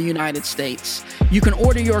in the United States. You can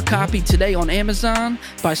order your copy today on Amazon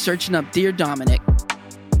by searching up Dear Dominic.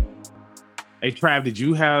 Hey, Trav, did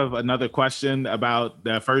you have another question about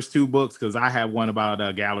the first two books? Because I have one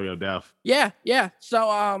about Gallery of Death. Yeah.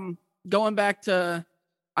 So, going back to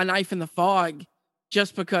A Knife in the Fog,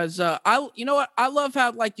 just because I love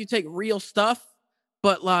how you take real stuff,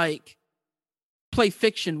 but play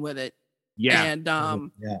fiction with it. Yeah.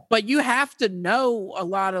 And but you have to know a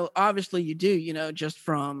lot of, obviously you do, just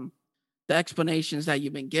from the explanations that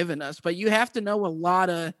you've been giving us, but you have to know a lot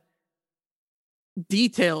of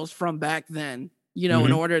details from back then,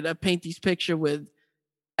 in order to paint these picture with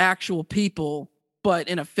actual people, but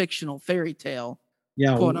in a fictional fairy tale.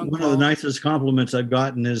 Yeah. One of the nicest compliments I've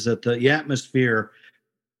gotten is that the atmosphere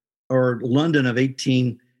or London of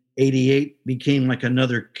 1888 became like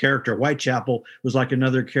another character. Whitechapel was like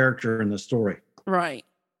another character in the story. Right.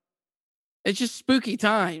 It's just spooky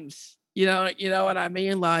times. You know what I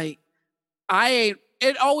mean?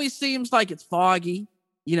 It always seems like it's foggy.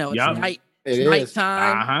 It's night. It's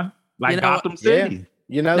nighttime. Like Gotham City.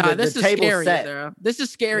 Yeah. This is scary. This is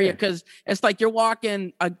scary because it's like you're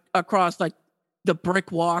walking across the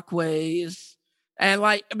brick walkways. And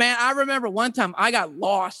man, I remember one time I got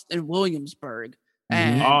lost in Williamsburg.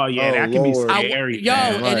 And that can be scary.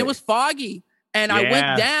 And it was foggy. And I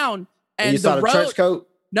went down, and you saw the trench coat?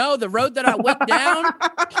 No, the road that I went down,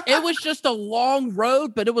 it was just a long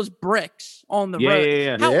road, but it was bricks on the road.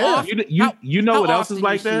 Yeah. How often, what else is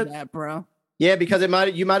like that, bro? Yeah, because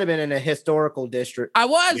you might have been in a historical district. I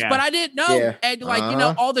was, but I didn't know. Yeah. And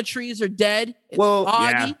all the trees are dead. It's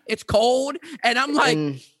foggy. It's cold. And I'm like,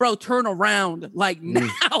 bro, turn around now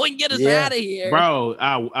and get us out of here. Bro,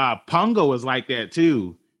 Pungo was like that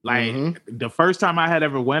too. The first time I had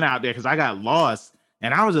ever went out there, because I got lost,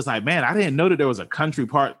 and I was just like, man, I didn't know that there was a country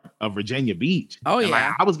part of Virginia Beach. Oh, and,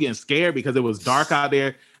 yeah. I was getting scared because it was dark out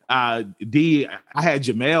there. I had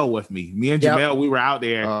Jamel with me. Me and Jamel, we were out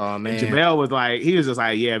there. Oh, man. And Jamel was he was just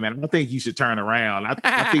like, yeah, man, I don't think you should turn around.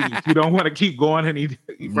 I think you don't want to keep going any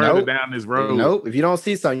further down this road. Nope. If you don't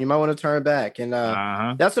see something, you might want to turn back. And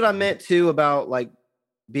that's what I meant too about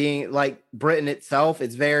being Britain itself.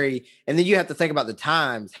 It's very, and then you have to think about the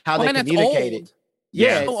times, how they communicated.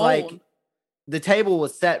 Yeah, it's like the table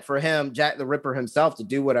was set for him, Jack the Ripper himself, to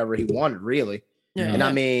do whatever he wanted, really. Yeah. And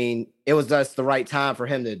I mean, it was just the right time for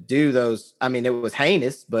him to do those. I mean, it was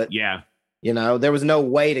heinous, but there was no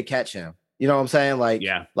way to catch him. You know what I'm saying?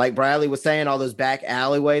 Like Bradley was saying, all those back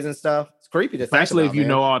alleyways and stuff. It's creepy to think about, especially if you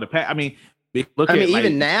know all the I mean,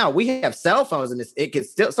 even now we have cell phones, and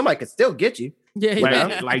somebody could still get you.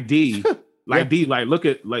 Yeah. Like D, look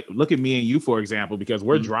at me and you, for example, because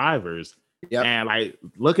we're drivers. Yep. And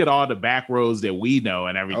look at all the back roads that we know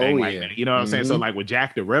and everything that. You know what I'm saying? So with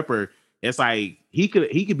Jack the Ripper, it's like he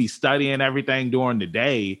could be studying everything during the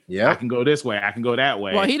day. Yeah, I can go this way, I can go that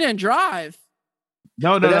way. Well, he didn't drive.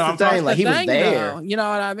 No. That's the thing. He was there. Though. You know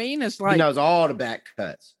what I mean? It's he knows all the back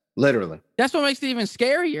cuts, literally. That's what makes it even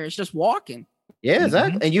scarier. It's just walking. Yeah,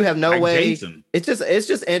 exactly. And you have no way. Jason. It's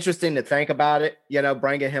just interesting to think about it.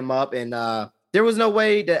 Bringing him up, and there was no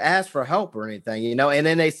way to ask for help or anything. And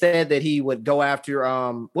then they said that he would go after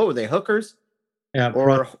what were they, hookers? Yeah,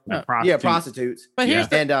 prostitutes. But here's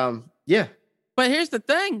But here's the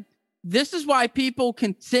thing. This is why people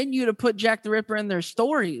continue to put Jack the Ripper in their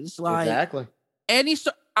stories. Exactly.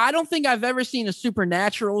 I don't think I've ever seen a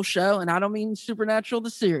supernatural show, and I don't mean Supernatural the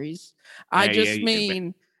series. I just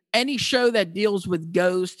mean any show that deals with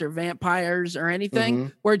ghosts or vampires or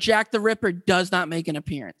anything where Jack the Ripper does not make an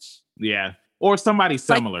appearance. Yeah. Or somebody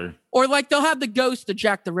similar. Like they'll have the ghost of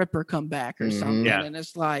Jack the Ripper come back or something. Yeah. And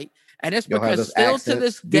it's like, and it's You'll have because those still accents. to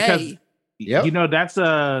this day. Yep. You know, that's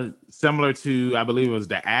similar to, I believe it was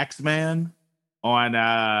the Axeman on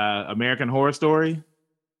American Horror Story.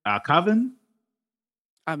 Coven.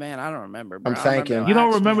 Oh man, I don't remember. Bro. I'm thanking You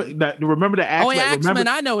don't remember that? Remember the Axeman? Only Axeman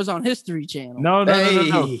I know is on History Channel. No.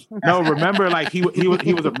 Remember, like he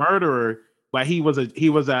was a murderer, but he was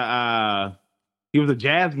a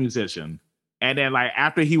jazz musician, and then like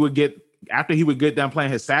after he would get done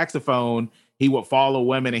playing his saxophone, he would follow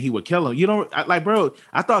women and he would kill them. You know, like, bro,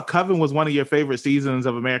 I thought Coven was one of your favorite seasons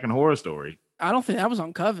of American Horror Story. I don't think that was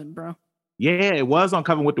on Coven, bro. Yeah, it was on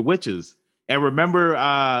Coven with the witches. And remember,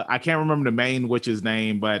 I can't remember the main witch's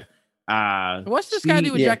name, but what's this guy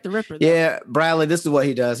do with Jack the Ripper? Though? Yeah, Bradley, this is what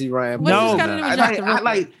he does. He ran. What's this guy do with Jack the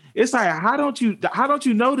Ripper? It's like, how don't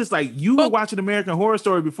you notice? Like, you were watching American Horror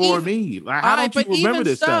Story before me. Like, how don't you remember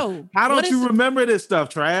this stuff? How don't you remember this stuff,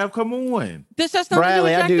 Trav? Come on. This has nothing to do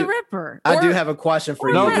with Jack the Ripper. I do have a question for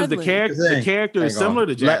you. No, because the character is similar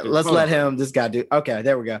to Jack. Let's let him. This guy do. Okay,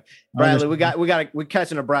 there we go. Bradley, we're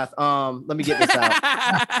catching a breath. Let me get this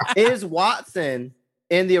out. Is Watson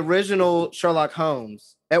in the original Sherlock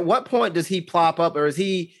Holmes? At what point does he plop up, or is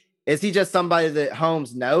he just somebody that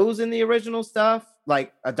Holmes knows in the original stuff?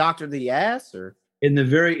 Like a doctor that he asks, or in the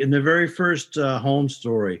very first Holmes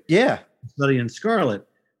story, Study in Scarlet,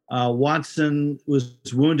 Watson was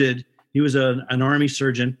wounded. He was an army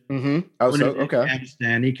surgeon.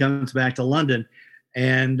 Afghanistan. He comes back to London,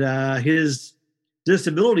 and his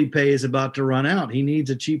disability pay is about to run out. He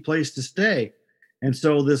needs a cheap place to stay, and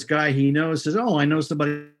so this guy he knows says, "Oh, I know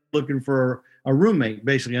somebody looking for a roommate,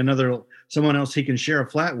 basically someone else he can share a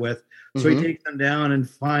flat with." So he takes them down and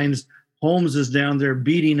finds Holmes is down there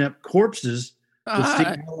beating up corpses to see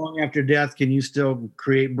how long after death can you still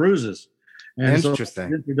create bruises. And interesting.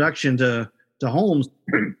 So introduction to Holmes,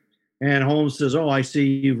 and Holmes says, "Oh, I see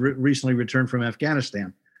you recently returned from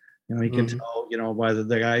Afghanistan." You know, he can tell, you know, by the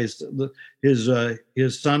guy's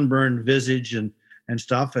his sunburned visage and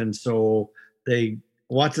stuff, and so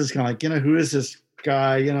Watson's kind of like, you know, who is this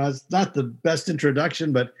guy? You know, it's not the best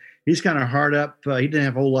introduction, but he's kind of hard up. He didn't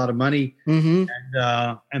have a whole lot of money, and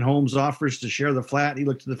Holmes offers to share the flat. He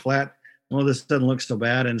looked at the flat. Well, this doesn't look so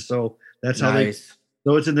bad, and so that's how they.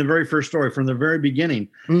 So it's in the very first story from the very beginning.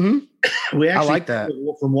 We actually I like that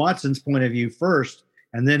from Watson's point of view first,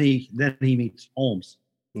 and then he meets Holmes.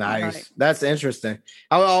 Nice, right. That's interesting.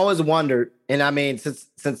 I always wondered, and I mean,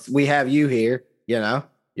 since we have you here, you know,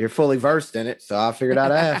 you're fully versed in it, so I figured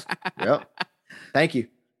I'd ask. Yep. Thank you.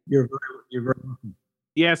 You're very welcome.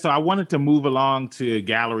 Yeah, so I wanted to move along to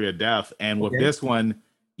Gallery of Death, and with this one,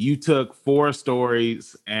 you took 4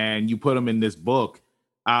 stories and you put them in this book.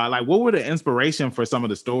 Like, what were the inspiration for some of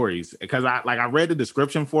the stories? Because I read the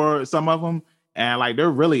description for some of them, and like they're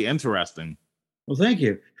really interesting. Well, thank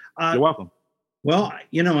you. You're welcome. Well,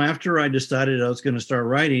 you know, after I decided I was going to start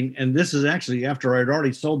writing, and this is actually after I'd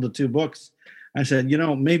already sold the 2 books, I said, you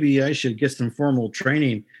know, maybe I should get some formal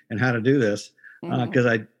training in how to do this, because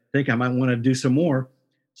I think I might want to do some more.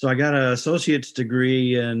 So I got an associate's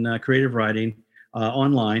degree in creative writing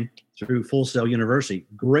online through Full Sail University.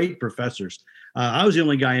 Great professors. I was the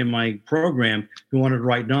only guy in my program who wanted to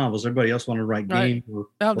write novels. Everybody else wanted to write games.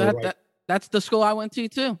 That's the school I went to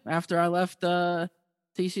too. After I left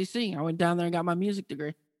TCC, I went down there and got my music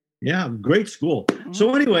degree. Yeah, great school.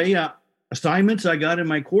 So anyway, assignments I got in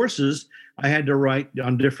my courses, I had to write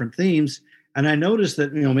on different themes. And I noticed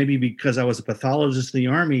that, you know, maybe because I was a pathologist in the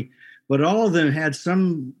Army, but all of them had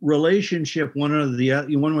some relationship one way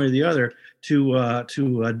or the other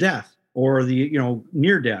to death or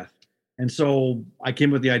near death. And so I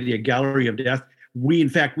came with the idea Gallery of Death. We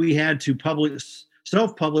had to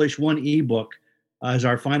self-publish one ebook as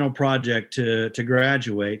our final project to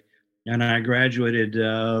graduate. And I graduated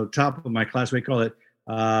top of my class. We call it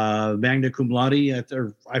magna cum laude.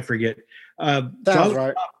 I forget. Sounds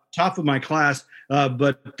right. Top of my class,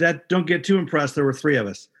 but don't get too impressed. There were 3 of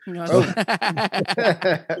us.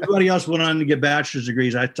 Everybody else went on to get bachelor's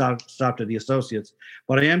degrees. I stopped at the associates,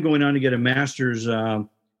 but I am going on to get a master's, an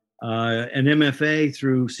MFA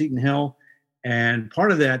through Seton Hill, and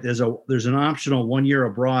part of that is there's an optional 1 year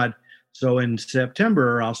abroad. So in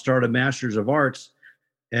September, I'll start a master's of arts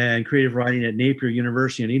and creative writing at Napier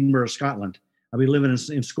University in Edinburgh, Scotland. I'll be living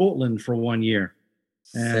in Scotland for 1 year,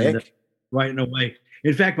 and writing away.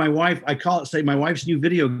 In fact, my wife, my wife's new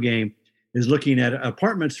video game is looking at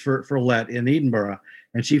apartments for let in Edinburgh.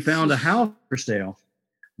 And she found a house for sale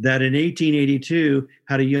that in 1882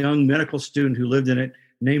 had a young medical student who lived in it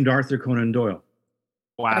named Arthur Conan Doyle.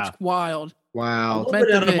 Wow. That's wild. A Wow. little Meant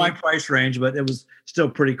bit to out of be. my price range, but it was still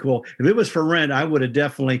pretty cool. If it was for rent, I would have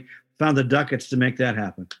definitely found the ducats to make that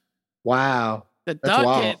happen. Wow. The That's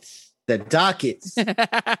wild. ducats. The dockets. You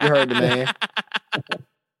heard the man.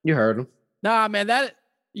 You heard him. Nah, man, that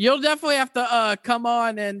you'll definitely have to come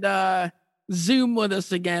on and Zoom with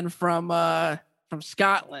us again from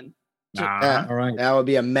Scotland, Nah. All right. That would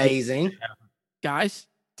be amazing. guys.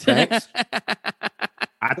 Thanks.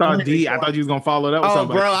 I thought you was gonna follow it up with Oh,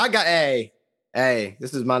 something. bro, I got hey,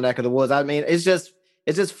 this is my neck of the woods. I mean, it's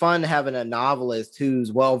just fun having a novelist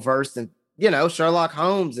who's well versed in, Sherlock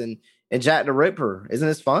Holmes and Jack the Ripper. Isn't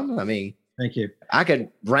this fun? I mean, Thank you. I could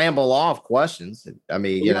ramble off questions. I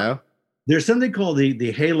mean, There's something called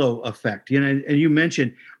the halo effect. And you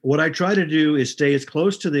mentioned what I try to do is stay as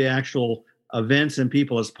close to the actual events and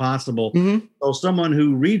people as possible. Mhm. So someone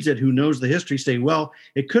who reads it, who knows the history, say, well,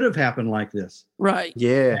 it could have happened like this. Right.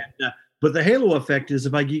 Yeah. But the halo effect is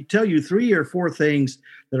if I tell you 3 or 4 things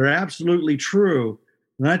that are absolutely true,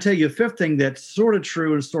 and I tell you a fifth thing that's sort of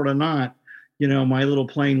true and sort of not, my little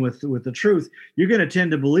playing with the truth, you're going to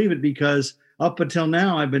tend to believe it because up until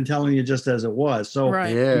now, I've been telling you just as it was. So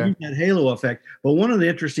Right. Yeah. you get that halo effect. But one of the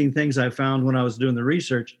interesting things I found when I was doing the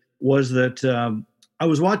research was that I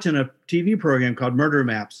was watching a TV program called Murder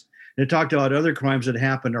Maps. And it talked about other crimes that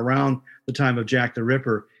happened around the time of Jack the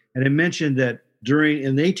Ripper. And it mentioned that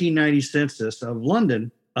in the 1890 census of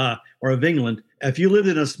London, or of England, if you lived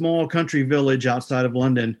in a small country village outside of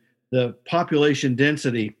London, the population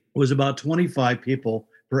density was about 25 people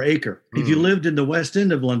per acre. If you lived in the West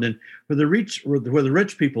End of London, where the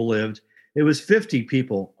rich people lived, it was 50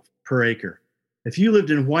 people per acre. If you lived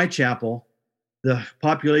in Whitechapel, the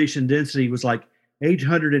population density was like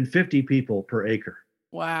 850 people per acre.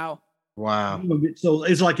 Wow. Wow. So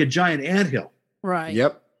it's like a giant anthill. Right.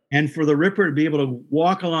 Yep. And for the Ripper to be able to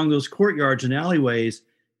walk along those courtyards and alleyways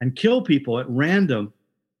and kill people at random,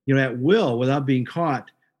 at will without being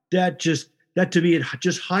caught, that to me, it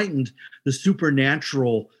just heightened the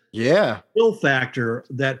supernatural skill factor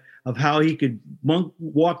of how he could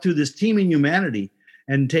walk through this teeming humanity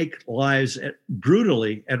and take lives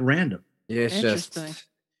brutally at random. Yeah, Interesting.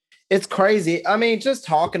 It's crazy. I mean, just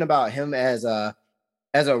talking about him as a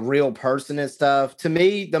real person and stuff, to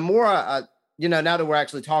me, the more I now that we're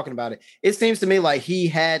actually talking about it, it seems to me like he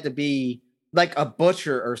had to be like a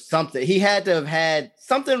butcher or something. He had to have had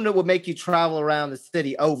something that would make you travel around the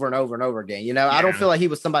city over and over and over again. I don't feel like he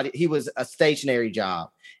was a stationary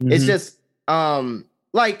job. Mm-hmm. It's just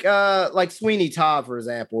like Sweeney Todd, for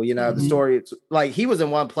example, the story, it's like he was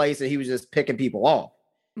in one place and he was just picking people off.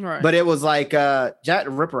 Right. But it was like Jack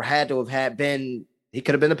the Ripper had to have he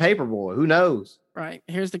could have been a paper boy. Who knows? Right.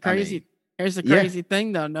 Here's the crazy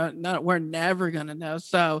thing though. No, we're never gonna know.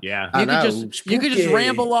 So Yeah. you could just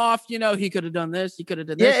ramble off, he could have done this, he could have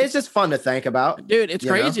done this. Yeah, it's just fun to think about. Dude, it's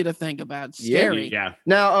crazy to think about. It's scary. Yeah.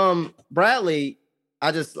 Now, Bradley,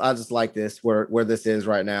 I just like this where this is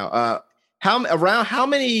right now. How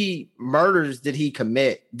many murders did he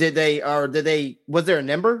commit? Was there a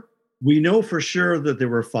number? We know for sure that there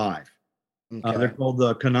were 5. Okay. They're called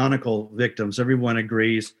the canonical victims. Everyone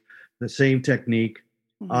agrees the same technique.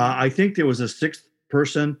 Mhm. I think there was a 6th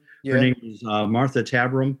person. Her name was Martha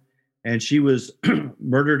Tabram, and she was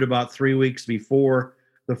murdered about 3 weeks before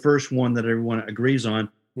the first one that everyone agrees on.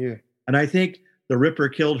 Yeah. And I think the Ripper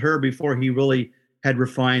killed her before he really had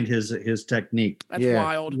refined his technique. That's Yeah.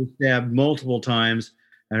 wild. She was stabbed multiple times,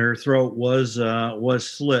 and her throat was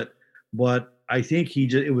slit. But I think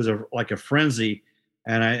it was like a frenzy,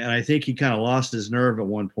 and I think he kind of lost his nerve at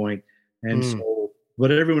one point. And so, but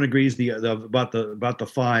everyone agrees about the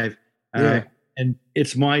 5. Yeah. And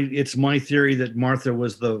it's my theory that Martha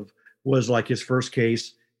was like his first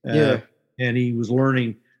case. And he was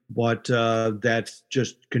learning, but that's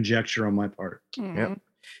just conjecture on my part. Mhm. Yep.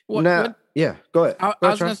 What, go ahead. I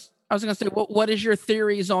was gonna say, what is your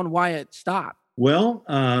theories on why it stopped? Well,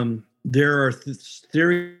 there are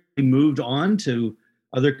theories moved on to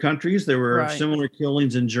other countries. There were similar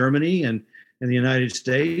killings in Germany and in the United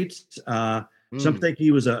States. Some think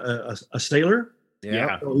he was a sailor.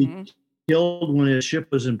 Yeah. So he killed when his ship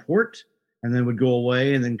was in port and then would go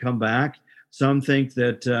away and then come back. Some think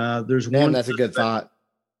that there's one. That's a good thought.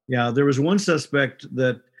 Yeah, there was one suspect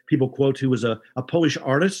that people quote who was a Polish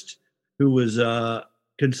artist who was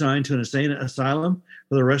consigned to an insane asylum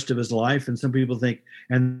for the rest of his life. And some people think,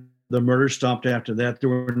 and the murder stopped after that. There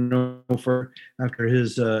were no further after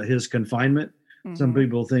his confinement. Mm-hmm. Some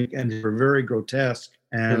people think, and they were very grotesque.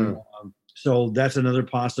 And so that's another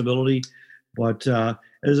possibility. But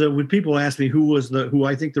when people ask me who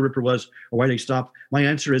I think the Ripper was or why they stopped, my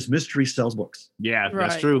answer is mystery sells books. Yeah, Right.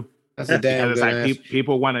 that's true. That's a damn It's good like answer.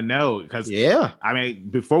 people want to know because Yeah. I mean,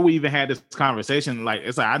 before we even had this conversation, like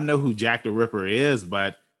it's like I know who Jack the Ripper is,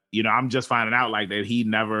 but I'm just finding out like that he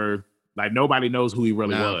never like nobody knows who he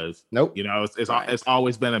really was. Nope. It's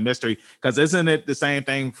always been a mystery because isn't it the same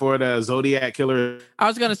thing for the Zodiac killer? I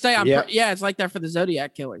was gonna say, Yep. it's like that for the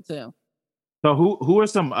Zodiac killer too. So who are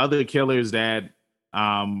some other killers that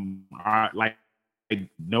are like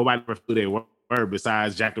nobody knows who they were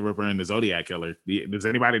besides Jack the Ripper and the Zodiac killer? Does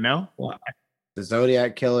anybody know? The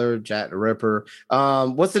Zodiac Killer, Jack the Ripper.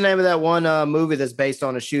 What's the name of that one movie that's based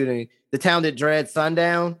on a shooting? The Town That Dread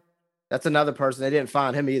Sundown. That's another person. They didn't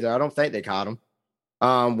find him either. I don't think they caught him.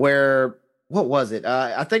 What was it?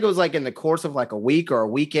 I think it was like in the course of like a week or a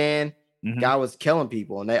weekend. Guy was killing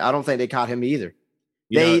people, and I don't think they caught him either.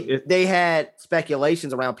 They had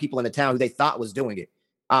speculations around people in the town who they thought was doing it,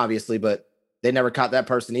 obviously, but they never caught that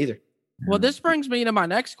person either. Well, this brings me to my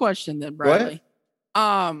next question then, Bradley.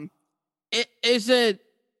 Is it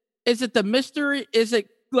the mystery? Is it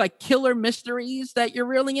like killer mysteries that you're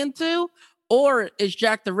really into? Or is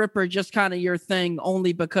Jack the Ripper just kind of your thing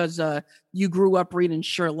only because you grew up reading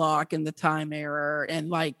Sherlock and the time era and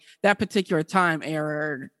like that particular time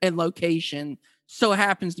era and location so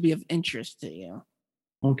happens to be of interest to you?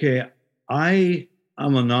 Okay, I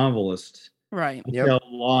am a novelist. Right. I tell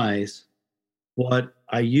lies, but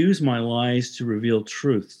I use my lies to reveal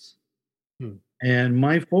truths. And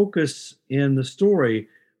my focus in the story,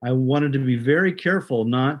 I wanted to be very careful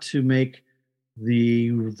not to make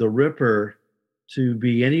the Ripper to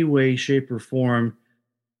be any way, shape, or form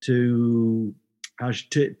to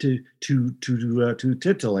titillate.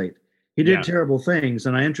 He did terrible things,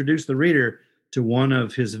 and I introduced the reader to one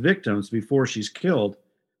of his victims before she's killed,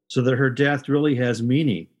 so that her death really has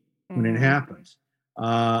meaning when it happens.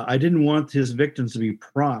 I didn't want his victims to be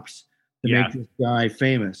props to make this guy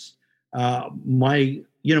famous. Every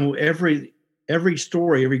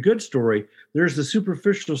story, every good story, there's the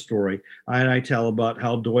superficial story. I tell about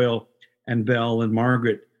how Doyle and Belle and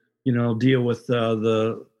Margaret, deal with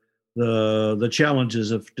the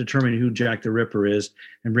challenges of determining who Jack the Ripper is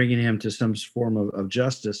and bringing him to some form of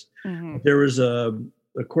justice. There was of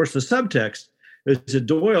course, the subtext is that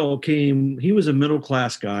Doyle he was a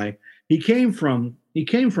middle-class guy. He came from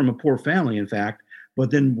a poor family, in fact,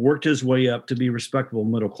 but then worked his way up to be respectable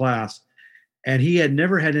middle class. And he had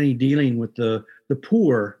never had any dealing with the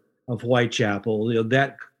poor of Whitechapel,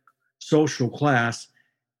 that social class.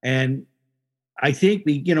 And I think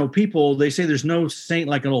people, they say there's no saint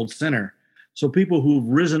like an old sinner. So people who've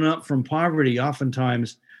risen up from poverty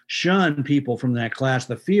oftentimes shun people from that class.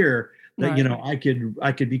 The fear that,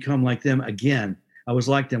 I could become like them again. I was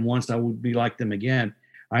like them once, I would be like them again.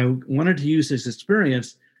 I wanted to use this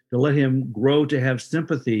experience to let him grow to have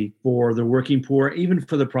sympathy for the working poor, even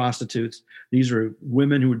for the prostitutes. These are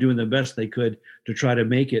women who were doing the best they could to try to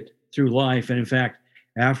make it through life. And in fact,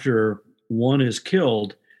 after one is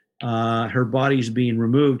killed, her body's being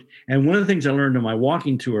removed. And one of the things I learned on my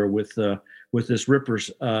walking tour with this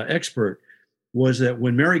Ripper's expert was that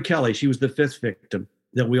when Mary Kelly, she was the fifth victim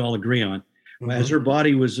that we all agree on, as her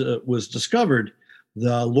body was discovered,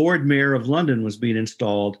 the Lord Mayor of London was being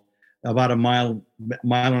installed about a mile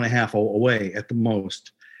and a half away at the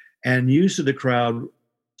most. And news to the crowd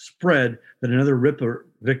spread that another Ripper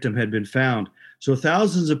victim had been found. So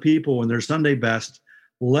thousands of people in their Sunday best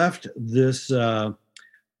left this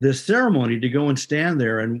ceremony to go and stand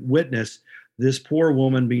there and witness this poor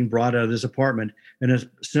woman being brought out of this apartment in a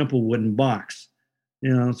simple wooden box.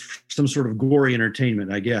 Some sort of gory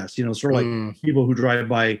entertainment, I guess. Sort of like people who drive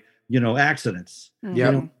by, accidents.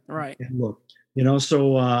 Right. And look,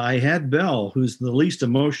 so I had Belle, who's the least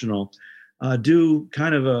emotional, do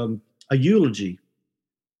kind of a eulogy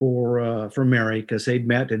for Mary, because they'd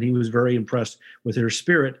met and he was very impressed with her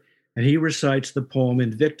spirit. And he recites the poem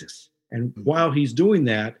Invictus. And while he's doing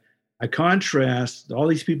that, I contrast all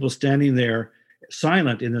these people standing there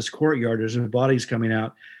silent in this courtyard as their bodies coming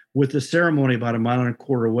out with the ceremony about a mile and a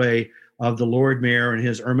quarter away of the Lord Mayor in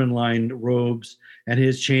his ermine-lined robes and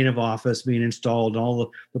his chain of office being installed, and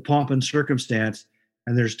all the pomp and circumstance,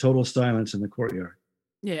 and there's total silence in the courtyard.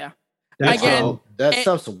 Yeah. That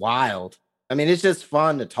stuff's wild. I mean, it's just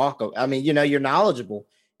fun to talk. I mean, you're knowledgeable,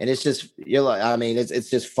 and it's just, it's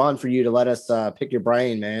just fun for you to let us pick your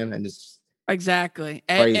brain, man. And it's exactly.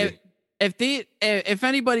 Crazy. If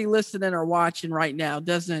anybody listening or watching right now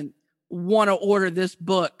doesn't want to order this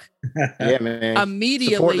book, yeah, man,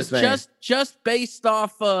 immediately, just based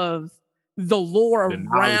off of the lore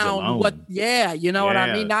around what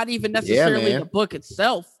I mean, not even necessarily the book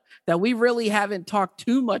itself, that we really haven't talked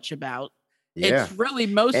too much about. Yeah. It's really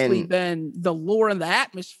mostly been the lore and the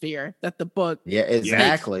atmosphere that the book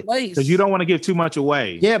exactly. Because you don't want to give too much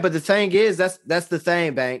away. Yeah, but the thing is, that's the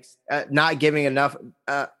thing, Banks. Not giving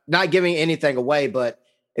anything away. But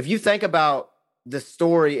if you think about the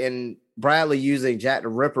story and Bradley using Jack the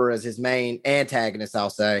Ripper as his main antagonist, I'll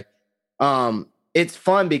say, it's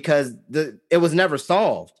fun because it was never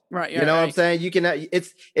solved. Right. You know what I'm saying?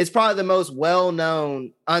 It's probably the most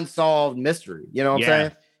well-known unsolved mystery. You know what I'm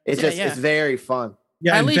saying? It's very fun.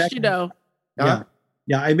 Yeah, at least you know. Yeah.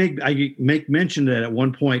 I make mention that at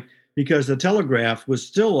one point because the telegraph was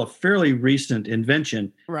still a fairly recent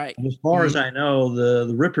invention. Right. And as far as I know,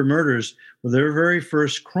 the Ripper murders were their very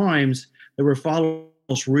first crimes that were followed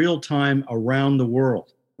almost real time around the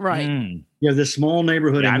world. Right. You have this small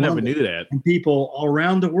neighborhood in I London, never knew that. and people all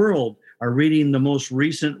around the world are reading the most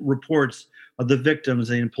recent reports of the victims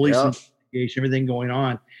and police investigation, everything going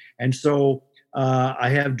on. And so I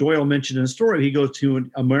have Doyle mentioned in the story, he goes to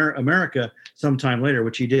America sometime later,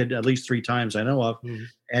 which he did at least 3 times I know of,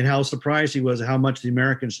 and how surprised he was at how much the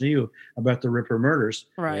Americans knew about the Ripper murders.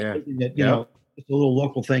 Right. Yeah. That, you know, it's a little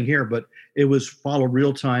local thing here, but it was followed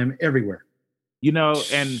real time everywhere. You know,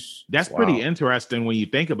 and that's pretty interesting when you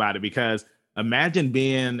think about it, because imagine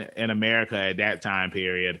being in America at that time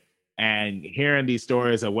period and hearing these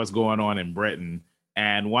stories of what's going on in Britain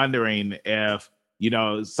and wondering if, you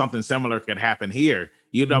know, something similar could happen here,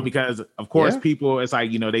 you know, because of course people, it's like,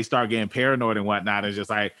 you know, they start getting paranoid and whatnot. It's just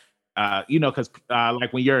like, you know, because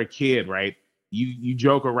like when you're a kid, right, you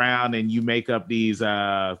joke around and you make up these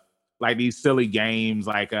like these silly games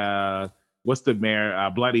like what's the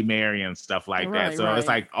Bloody Mary and stuff like that. So it's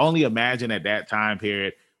like, only imagine at that time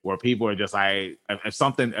period where people are just like, if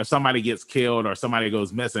somebody gets killed or somebody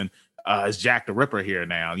goes missing, is Jack the Ripper here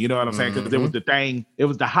now? You know what I'm saying? Because it was the thing, it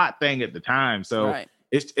was the hot thing at the time. So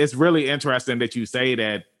it's really interesting that you say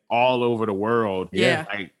that all over the world,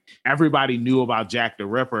 like everybody knew about Jack the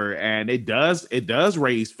Ripper, and it does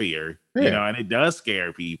raise fear, you know, and it does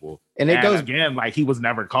scare people. And it goes again, like he was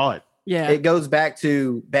never caught. Yeah, it goes back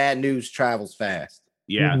to bad news travels fast.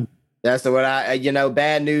 Yeah, that's what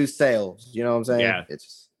bad news sells. You know what I'm saying? Yeah.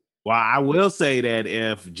 Well, I will say that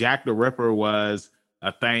if Jack the Ripper was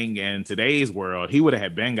a thing in today's world, he would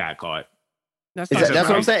have been got caught. That's what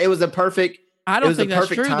I'm saying. It was a perfect. I don't think that's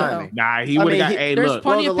true though. Nah, he would have got. Hey, there's look,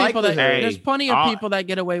 plenty of people there's plenty of people that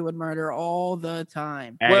get away with murder all the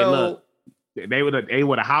time. Hey, look, they would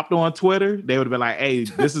have hopped on Twitter. They would have been like, "Hey,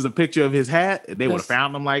 this is a picture of his hat." They would have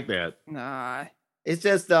found him like that. Nah, it's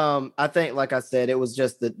just I think, like I said, it was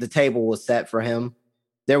just the table was set for him.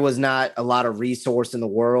 There was not a lot of resource in the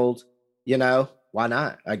world. You know, why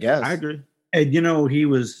not? I guess I agree. And, you know, he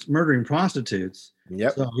was murdering prostitutes.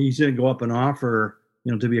 Yep. So he's going to go up and offer,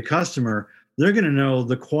 you know, to be a customer. They're going to know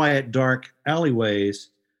the quiet, dark alleyways.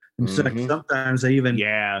 And sometimes they even,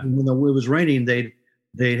 when it was raining,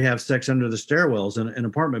 they'd have sex under the stairwells in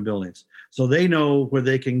apartment buildings. So they know where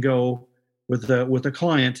they can go with a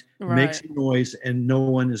client, make some noise, and no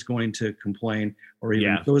one is going to complain or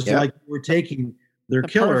even. So it's like we're taking their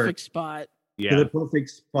killer perfect spot. To the perfect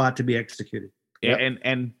spot to be executed. Yeah,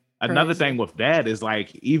 and another thing with that is,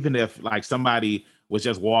 like, even if like somebody was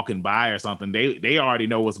just walking by or something, they already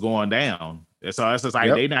know what's going down. So it's just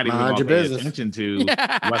like they're not even going to pay attention to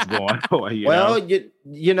what's going on.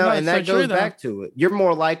 You know, and that goes back to it. You're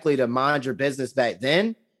more likely to mind your business back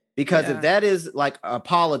then, because if that is like a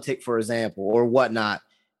politic, for example, or whatnot,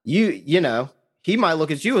 you know, he might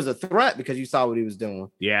look at you as a threat because you saw what he was doing.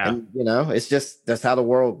 Yeah, and, you know, it's just that's how the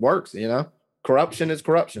world works. You know, corruption is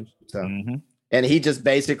corruption. So. And he just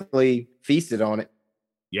basically feasted on it.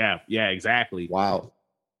 Yeah, exactly. Wow.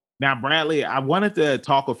 Now, Bradley, I wanted to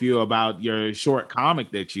talk with you about your short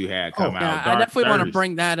comic that you had come out. I definitely want to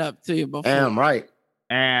bring that up too. Damn right.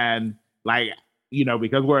 And like, you know,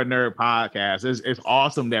 because we're a nerd podcast, it's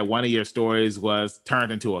awesome that one of your stories was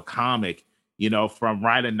turned into a comic, you know, from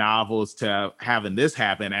writing novels to having this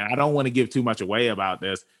happen. And I don't want to give too much away about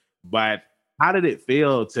this, but how did it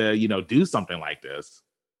feel to, you know, do something like this?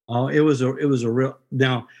 Oh, it was a real.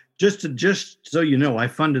 Now, just so you know, I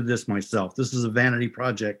funded this myself. This is a vanity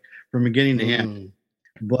project from beginning to end.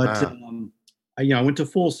 But I went to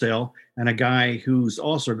Full Sail, and a guy who's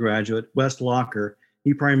also a graduate, Wes Locker,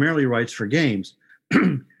 he primarily writes for games.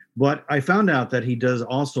 But I found out that he does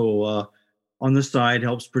also on the side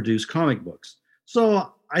helps produce comic books.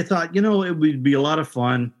 So I thought, you know, it would be a lot of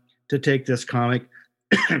fun to take this comic,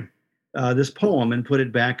 this poem, and put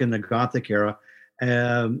it back in the Gothic era.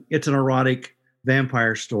 It's an erotic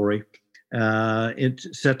vampire story.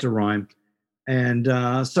 It's set to rhyme. And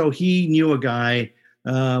so he knew a guy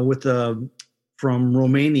with a from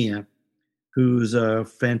Romania, who's a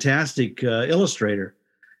fantastic illustrator.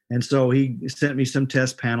 And so he sent me some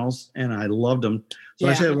test panels, and I loved them. So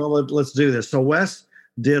I said, well, let's do this. So Wes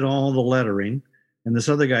did all the lettering, and this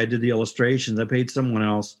other guy did the illustrations. I paid someone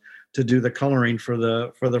else to do the coloring for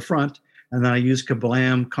the front, and then I used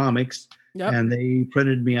Kablam Comics, and they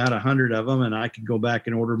printed me out 100 of them, and I could go back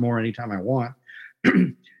and order more anytime I want.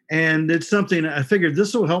 And it's something I figured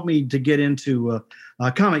this will help me to get into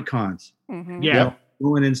comic cons. Mm-hmm. Yeah. You know,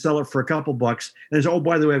 go in and sell it for a couple bucks. And it's, oh,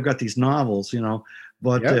 by the way, I've got these novels,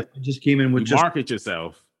 but if I just came in with you market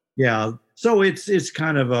yourself. Yeah. So it's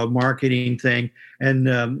kind of a marketing thing.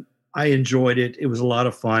 And I enjoyed it. It was a lot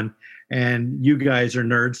of fun. And you guys are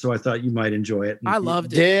nerds, so I thought you might enjoy it. I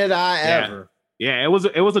loved it. Did I ever? Yeah, it was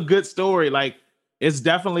a good story. Like, it's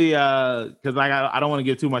definitely because like I don't want to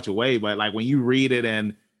give too much away, but like when you read it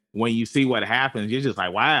and when you see what happens, you're just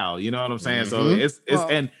like, wow, you know what I'm saying? Mm-hmm. So it's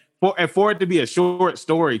and for it to be a short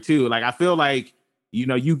story too, like I feel like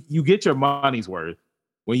you get your money's worth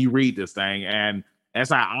when you read this thing. And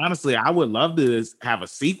as honestly, I would love to have a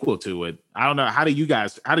sequel to it. I don't know. How did you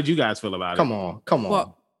guys feel about it? Come on.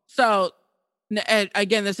 Well, so, and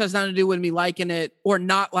again, this has nothing to do with me liking it or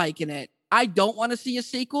not liking it. I don't want to see a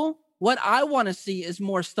sequel. What I want to see is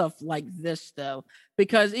more stuff like this, though,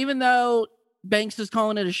 because even though Banks is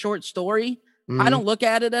calling it a short story, I don't look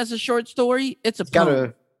at it as a short story. It's a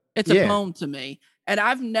poem. It's a poem to me. And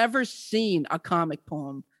I've never seen a comic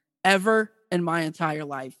poem ever in my entire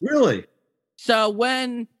life. Really? So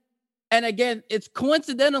and again, it's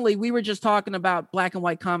coincidentally, we were just talking about black and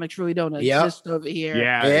white comics really don't exist over here.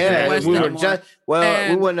 Yeah. We were just,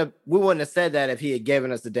 we wouldn't have said that if he had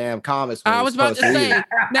given us the damn comics. I was about to say,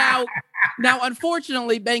 now,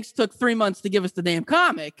 unfortunately, Banks took 3 months to give us the damn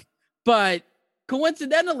comic, but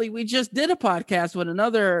coincidentally, we just did a podcast with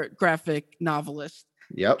another graphic novelist.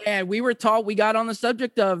 Yep. And we got on the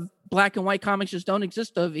subject of black and white comics just don't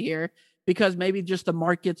exist over here because maybe just the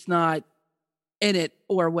market's not in it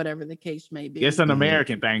or whatever the case may be. It's an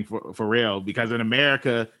American thing for real, because in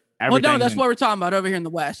America, well, no, that's what we're talking about over here in the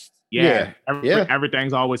West.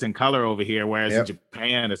 Everything's always in color over here, whereas in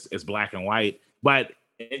Japan it's black and white. But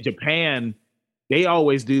in Japan, they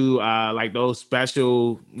always do like those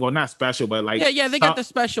special, well, not special, but like they got the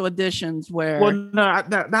special editions where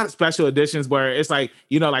not special editions where it's like,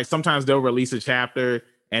 like sometimes they'll release a chapter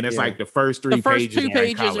and it's like the first two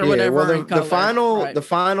pages or whatever. Well, the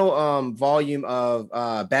final volume of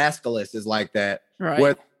Basculus is like that, right?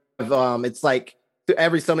 Where it's like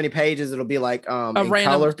every so many pages it'll be like a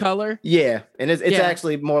random color. Yeah, and it's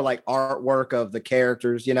actually more like artwork of the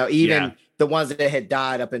characters. Even the ones that had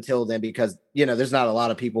died up until then, because there's not a lot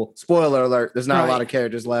of people. Spoiler alert: there's not a lot of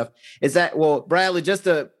characters left. Is that Bradley? Just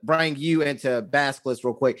to bring you into Basculus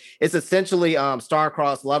real quick, it's essentially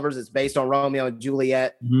star-crossed lovers. It's based on Romeo and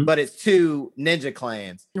Juliet, but it's two ninja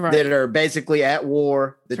clans that are basically at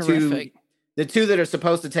war. The two that are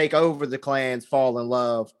supposed to take over the clans fall in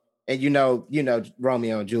love, and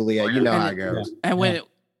Romeo and Juliet. You know how it goes. And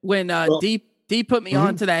when D put me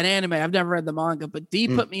on to that anime. I've never read the manga, but D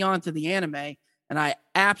put me on to the anime, and I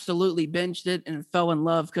absolutely binged it and fell in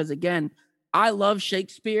love because, again, I love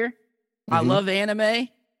Shakespeare, I love anime,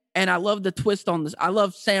 and I love the twist on this. I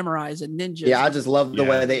love samurais and ninjas. Yeah, I just love the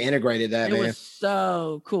way they integrated that, it was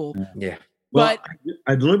so cool. Yeah. Well,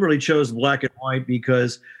 I deliberately chose black and white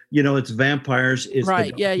because, it's vampires. It's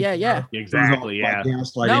right. Yeah. Exactly. Yeah.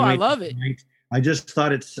 No, I love it. I just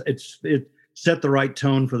thought it set the right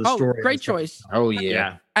tone for the story. Great choice. Oh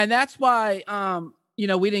yeah. And that's why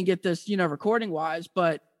we didn't get this, recording wise,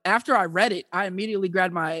 but after I read it, I immediately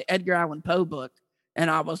grabbed my Edgar Allan Poe book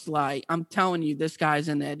and I was like, I'm telling you, this guy's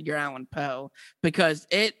in Edgar Allan Poe, because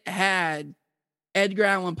it had Edgar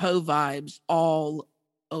Allan Poe vibes all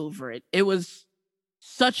over it. It was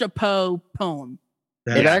such a Poe poem,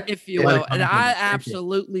 if you will. And I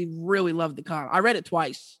absolutely really loved the comic. I read it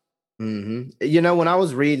twice. Mm-hmm. When I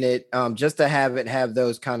was reading it, just to have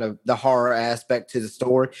those kind of the horror aspect to the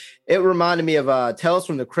story, it reminded me of Tales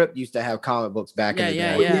from the Crypt used to have comic books back in the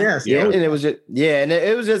day. And it was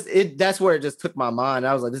just that's where it just took my mind.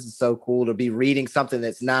 I was like, this is so cool to be reading something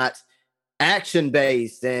that's not action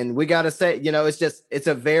based. And we got to say, it's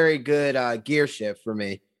a very good gear shift for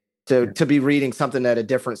me to be reading something at a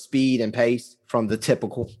different speed and pace from the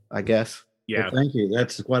typical, I guess. Yeah. Well, thank you.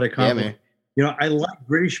 That's quite a compliment. I like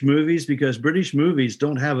British movies because British movies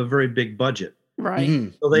don't have a very big budget. Right.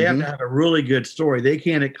 Mm-hmm. So they have to have a really good story. They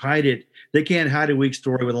can't hide it. They can't hide a weak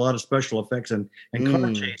story with a lot of special effects and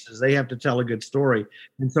car chases. They have to tell a good story.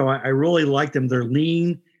 And so I really like them. They're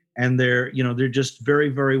lean and they're just very,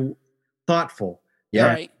 very thoughtful. Yeah.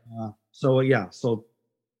 Right. So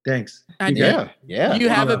Thanks. I do. Yeah. Do you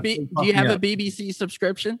have Wow. do you have a BBC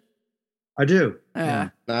subscription? I do. Yeah.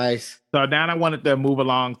 Nice. So now I wanted to move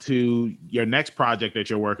along to your next project that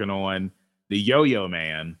you're working on, the Yo-Yo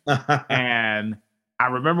Man. And I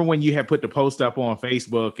remember when you had put the post up on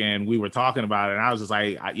Facebook and we were talking about it, and I was just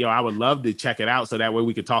like, I would love to check it out so that way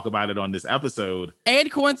we could talk about it on this episode.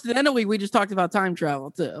 And coincidentally, we just talked about time travel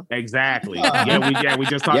too. Exactly. We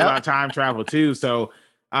just talked about time travel too. So,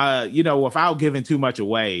 without giving too much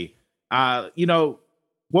away, what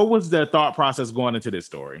was the thought process going into this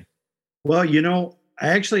story? Well, I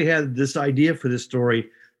actually had this idea for this story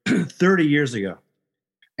 30 years ago.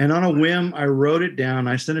 And on a whim, I wrote it down.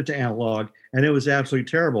 I sent it to Analog, and it was absolutely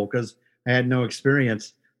terrible because I had no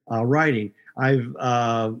experience writing.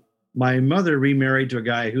 My mother remarried to a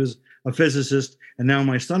guy who's a physicist, and now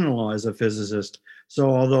my son-in-law is a physicist. So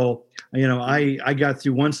although, I got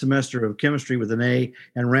through one semester of chemistry with an A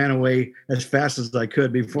and ran away as fast as I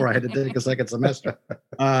could before I had to take a second semester.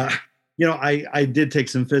 I did take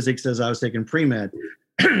some physics as I was taking pre-med.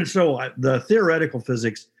 So the theoretical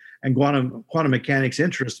physics and quantum mechanics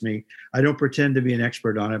interests me. I don't pretend to be an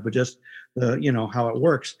expert on it, but just how it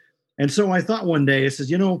works. And so I thought one day, it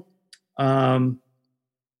says,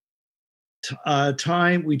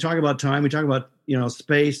 time. We talk about time. We talk about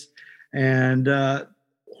space, and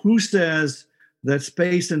who says that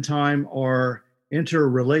space and time are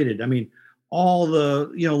interrelated? I mean, all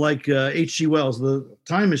the like H.G. Wells, the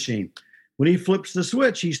Time Machine. When he flips the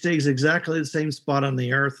switch, he stays exactly the same spot on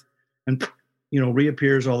the Earth, and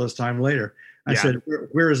reappears all this time later. I said,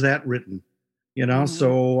 where is that written?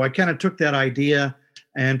 So I kind of took that idea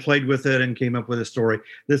and played with it and came up with a story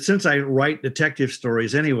that, since I write detective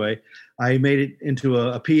stories anyway, I made it into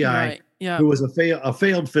a PI who was a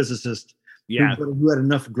failed physicist who had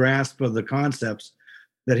enough grasp of the concepts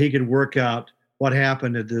that he could work out what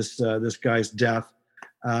happened at this guy's death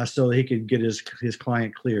so that he could get his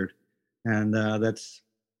client cleared. And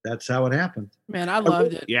that's how it happened. Man, I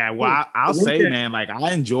loved it. Yeah, well, I'll say, man, like,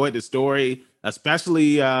 I enjoyed the story,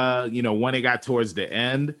 especially, when it got towards the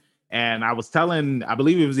end. And I was telling, I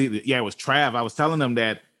believe it was Trav. I was telling them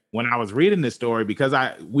that when I was reading this story, because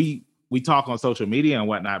we talk on social media and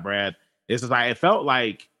whatnot, Brad, it's just like, it felt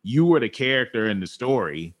like you were the character in the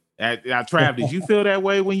story. Trav, did you feel that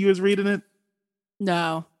way when you was reading it?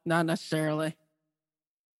 No, not necessarily.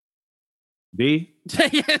 D?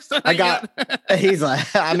 Yes, he's like,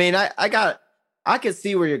 I could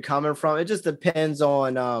see where you're coming from. It just depends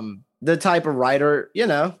on the type of writer,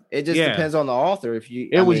 it just depends on the author.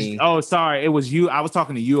 It was you. I was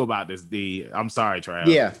talking to you about this, D. I'm sorry, Trav.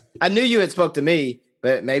 Yeah. I knew you had spoke to me,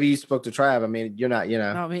 but maybe you spoke to Trav. I mean, you're not,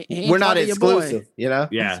 we're not exclusive,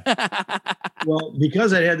 Yeah. Well,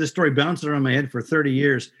 because I had this story bouncing around my head for 30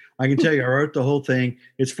 years, I can tell you I wrote the whole thing.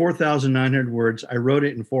 It's 4,900 words. I wrote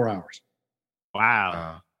it in 4 hours.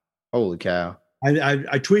 Wow. Holy cow.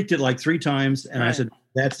 I tweaked it like 3 times, and I said,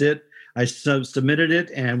 that's it. I submitted it,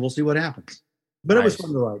 and we'll see what happens. But It was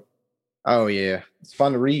fun to write. Oh, yeah. It's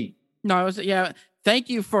fun to read. No, it was, thank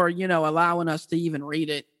you for, allowing us to even read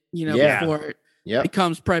it, before it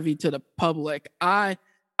becomes privy to the public. I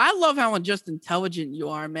love how just intelligent you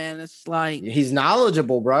are, man. It's like, he's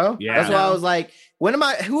knowledgeable, bro. Yeah. That's why I was like, who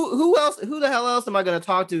the hell else am I going to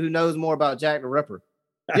talk to who knows more about Jack the Ripper?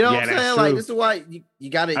 You know what I'm saying? True. Like, this is why you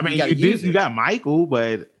got to. I mean, you got Michael,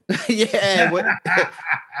 but yeah.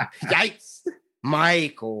 Yikes,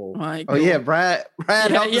 Michael. Oh yeah, Brad.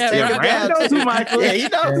 Brad knows who Michael is. Yeah, he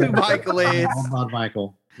knows who Michael is. About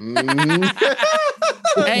Michael.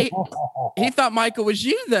 Hey, he thought Michael was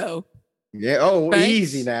you, though. Yeah. Oh, Thanks.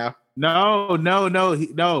 Easy now. No.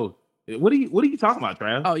 What are you talking about,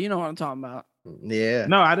 Trav? Oh, you know what I'm talking about. Yeah.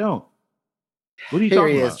 No, I don't. What are you Here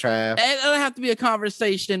talking he about? is, Trav. It'll have to be a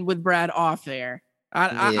conversation with Brad off air.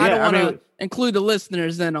 I don't want to include the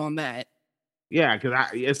listeners in on that. Yeah, because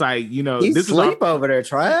it's like, He's this sleep over there,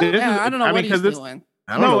 Trav. I don't know what he's doing.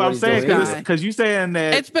 I'm saying because you saying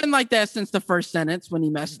that it's been like that since the first sentence when he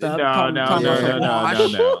messed up.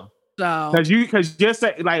 No. So because just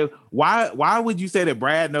say, like, why would you say that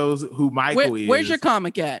Brad knows who Michael is? Where's your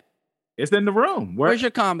comic at? It's in the room. Where's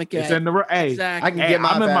your comic at? It's in the room. Hey, exactly. I can get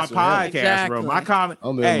I'm in my podcast exactly. room. My comic.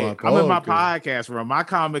 I'm in my podcast room. My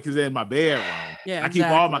comic is in my bedroom. Yeah, I keep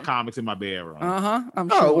all my comics in my bedroom. I'm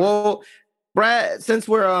sure. Well, Brad, since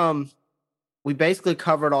we basically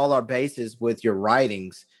covered all our bases with your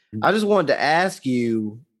writings, I just wanted to ask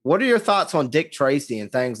you, what are your thoughts on Dick Tracy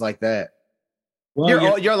and things like that?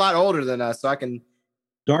 Well, you're a lot older than us, so I can.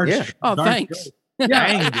 Thanks.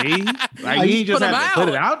 Yeah, Dang, D. Like, you just have to put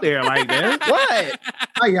it out there like that. What?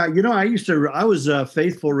 I was a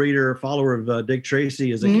faithful reader, follower of Dick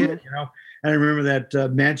Tracy as a kid, And I remember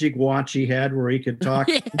that magic watch he had where he could talk.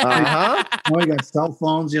 Yeah. Uh-huh. Oh, he got cell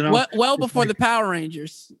phones, you know. Well before the Power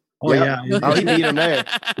Rangers. Oh, Yep. yeah. Oh, he beat him there.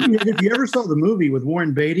 If you ever saw the movie with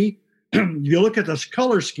Warren Beatty, you look at this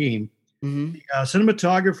color scheme. Mhm. The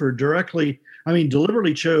cinematographer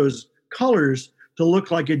deliberately chose colors to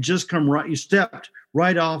look like it just come right. You stepped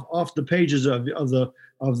right off the pages of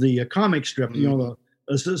the comic strip. You know,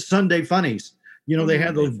 the Sunday Funnies. You know, they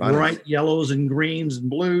had those bright yellows and greens and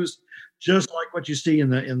blues, just like what you see in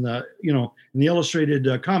the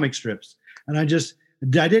illustrated comic strips. And I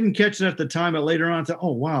didn't catch it at the time, but later on I thought,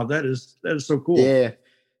 oh wow, that is so cool. Yeah.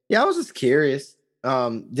 I was just curious.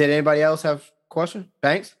 Did anybody else have a question?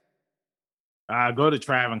 Banks? Go to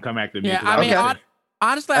Trav and come back to me. Yeah, I mean, Okay.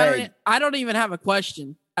 honestly, Hey. I don't even have a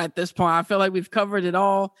question at this point. I feel like we've covered it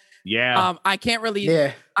all. Yeah. I can't really.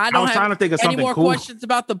 Yeah. I I don't was trying to have think of any something more cool. questions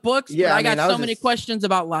about the books. Yeah, but I I got mean, I so was many just- questions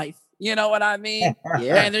about life. You know what I mean?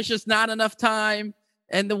 Yeah. And there's just not enough time.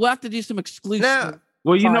 And we'll have to do some exclusive. Now,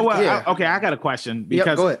 Well, you know what? Yeah. I got a question yep,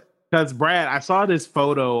 go ahead. because Brad, I saw this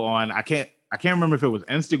photo on I can't remember if it was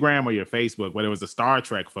Instagram or your Facebook, but it was a Star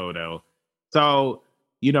Trek photo. So,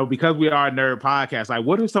 you know, because we are a nerd podcast, like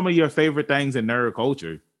what are some of your favorite things in nerd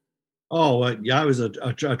culture? Oh, I was a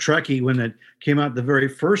Trekkie when it came out the very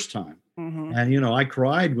first time. Mhm. And, I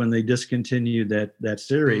cried when they discontinued that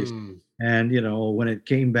series. And, when it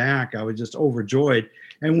came back, I was just overjoyed.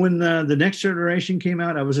 And when the Next Generation came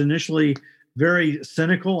out, I was initially very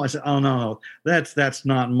cynical. I said, oh, no, that's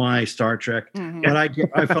not my Star Trek. Mhm.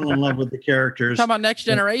 But I fell in love with the characters. Talking about Next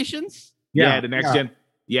Generations? The next gen.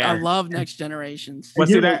 Yeah. I love Next Generations. But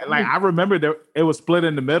see that, like, I remember it was split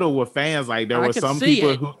in the middle with fans. Like, there I were could some see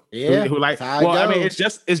people it. who like. That's how it Well, I mean, goes.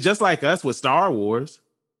 it's just like us with Star Wars.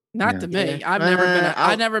 Not Yeah. to me. Yeah.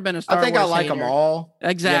 I've never been a Star I think Wars I like hater. them all.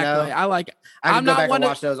 Exactly. You know? I like. I can I'm go not back one and of-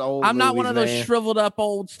 watch those old I'm not one of those movies, man. shriveled up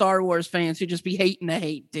old Star Wars fans who just be hating to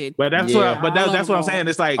hate, dude. But that's Yeah. that's what I'm I love saying.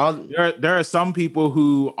 It's like I'll- there are some people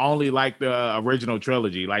who only like the original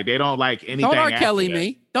trilogy. Like they don't like anything. Don't R. after Kelly that.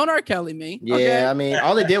 me. Don't R. Kelly me. Yeah, Okay? I mean,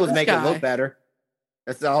 all they did was This make it guy. look better.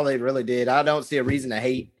 That's all they really did. I don't see a reason to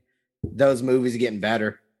hate those movies getting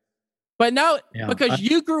better. But no, Yeah. because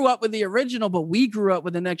you grew up with the original, but we grew up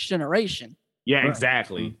with the Next Generation. Yeah, Right.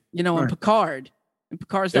 exactly. You know, and Right. Picard. And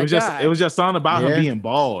Picard's It that was just guy. it was just something about Yeah. him being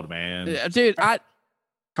bald, man. Dude,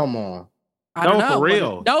 Come on. I don't No, know. for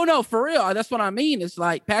real. No, for real. That's what I mean. It's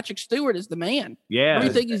like Patrick Stewart is the man. Yeah, What do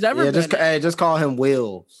you think he's ever Yeah, been? just call him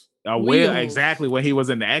Wills. Will Wheels. exactly when he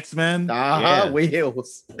was in the X-Men.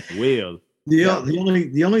 Wills. Will.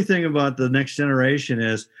 The only thing about the Next Generation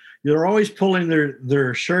is they're always pulling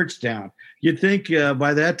their shirts down. You'd think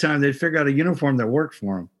by that time they'd figure out a uniform that worked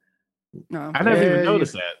for them. No. I never Yeah, even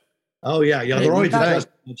noticed that. Oh yeah, Hey, they're always you know-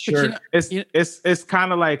 adjusting the shirt. It's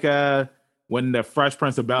kind of like when the Fresh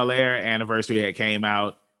Prince of Bel-Air anniversary had came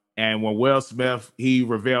out, and when Will Smith he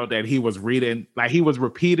revealed that he was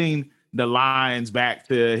repeating the lines back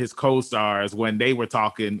to his co-stars when they were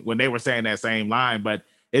saying that same line, but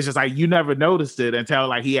it's just like you never noticed it until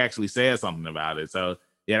like he actually said something about it. So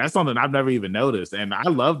yeah, that's something I've never even noticed, and I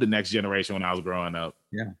loved the Next Generation when I was growing up.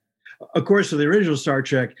 Of course, for the original Star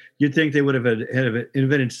Trek, you'd think they would have had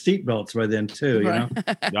invented seatbelts by then too. You know,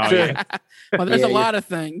 Oh yeah, Well, there's Yeah, a yeah. lot of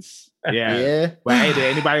things. yeah. Yeah. But hey, did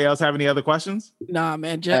anybody else have any other questions? Nah,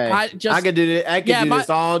 man. Hey, I could do this. I could Yeah, do my- this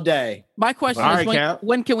all day. My question All is, right, Cap.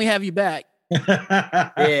 when can we have you back?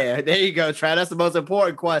 Yeah, there you go, Trey. That's the most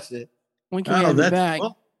important question. When can we have you back?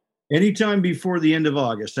 well, anytime before the end of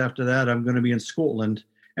August. After that, I'm going to be in Scotland,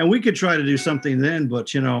 and we could try to do something then.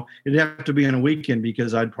 But it'd have to be on a weekend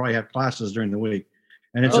because I'd probably have classes during the week,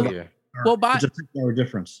 and it's Oh, about yeah. Well, it's a 6-hour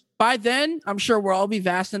difference. by then, I'm sure we'll all be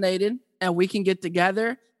vaccinated and we can get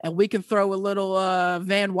together and we can throw a little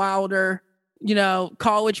Van Wilder,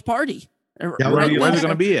 college party. Yeah, right Where's it there. going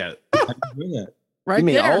to be at? I can do that. Right You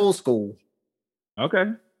mean there. old school? Okay.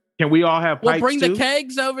 Can we all have We'll pipes bring too? the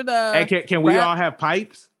kegs over the. Hey, can we Brad- all have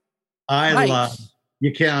pipes? Pipes.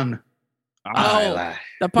 You can. Oh,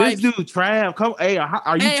 the This pipes. dude, Trav, come. Hey,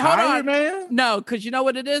 are you Hey, hold tired, on. man? No, because you know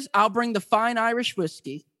what it is? I'll bring the fine Irish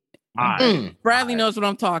whiskey. All right. Mm. Bradley knows what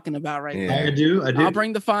I'm talking about right Yeah. now. I do. I'll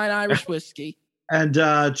bring the fine Irish whiskey. And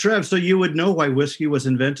Trev, so you would know why whiskey was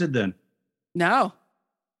invented then? No.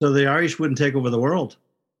 So the Irish wouldn't take over the world.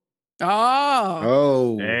 Oh.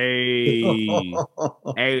 Oh. Hey,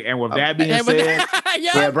 hey, and with that being And with said, that-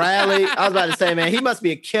 Yeah, Bradley. I was about to say, man, he must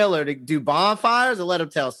be a killer to do bonfires and let him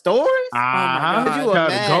tell stories. uh-huh, God. Could you tell the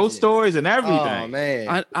imagine? ghost stories and everything. Oh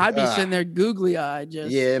man. I'd be Ah. sitting there googly eyed just.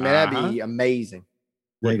 Yeah, man, that'd be amazing.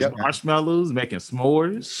 With Yep. marshmallows, making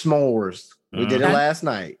s'mores. S'mores. We did it Uh-huh. last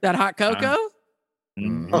night. That hot cocoa?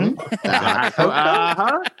 Mhm. Mhm.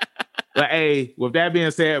 uh-huh. But hey, with that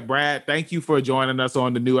being said, Brad, thank you for joining us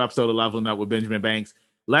on the new episode of Leveling Up with Benjamin Banks.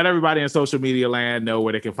 Let everybody in social media land know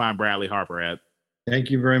where they can find Bradley Harper at.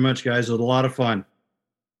 Thank you very much, guys. It was a lot of fun.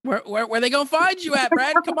 Where they gonna find you at,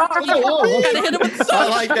 Brad? Come on, you gotta hit him with the I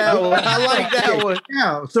like that one. I like that one.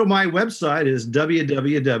 Yeah. So my website is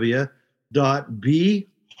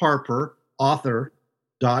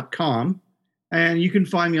www.bharperauthor.com, and you can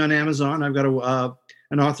find me on Amazon. I've got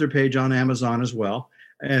an author page on Amazon as well.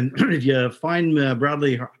 And if you find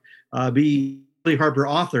Bradley Harper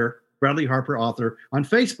Author on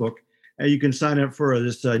Facebook, you can sign up for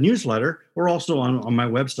this newsletter, or also on my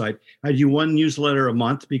website. I do one newsletter a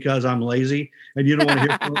month because I'm lazy, and you don't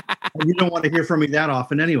want to hear from me that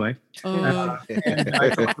often anyway. And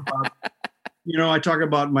I talk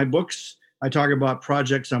about my books. I talk about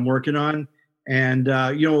projects I'm working on, and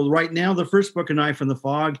right now the first book, A Knife in the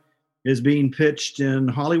Fog, is being pitched in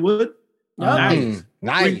Hollywood. Nice.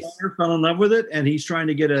 Fell in love with it, and he's trying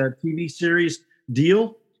to get a TV series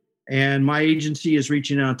deal. And my agency is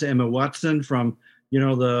reaching out to Emma Watson from,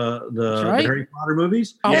 the Harry Potter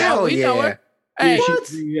movies. Oh, yeah, we know her. Hey,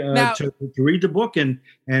 to read the book and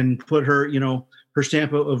put her, her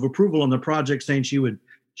stamp of approval on the project, saying she would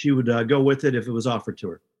go with it if it was offered to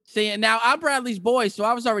her. See, now I'm Bradley's boy, so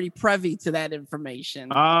I was already privy to that information.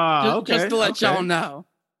 Just to let y'all know.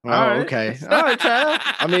 Oh, okay. All right, child.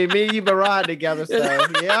 I mean, me and you been riding together, so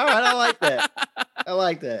yeah, all right. I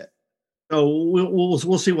like that. So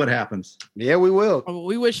we'll see what happens. Yeah, we will.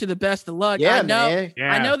 We wish you the best of luck. Yeah, man.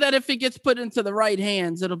 Yeah. I know that if it gets put into the right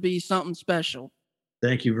hands, it'll be something special.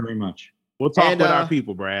 Thank you very much. We'll talk with our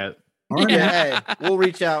people, Brad. All right. Yeah, hey, we'll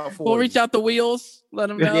reach out for. We'll reach out the wheels. Let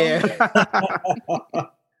them know. Yeah.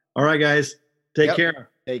 All right, guys. Take care.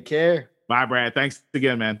 Take care. Bye, Brad. Thanks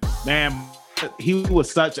again, man. Man, he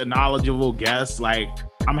was such a knowledgeable guest. Like,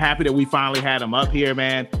 I'm happy that we finally had him up here,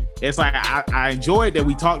 man. It's like I enjoyed that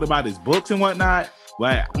we talked about his books and whatnot,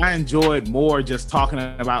 but I enjoyed more just talking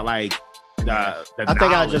about like the I think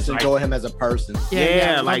I just enjoy him as a person.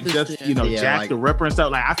 Yeah, like just Jack like, the Ripper and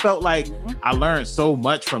stuff. Like, I felt like I learned so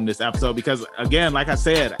much from this episode because, again, like I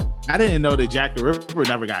said, I didn't know that Jack the Ripper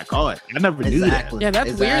never got caught. I never knew that. Yeah,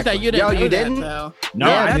 that's weird that you didn't know didn't? that, though. No,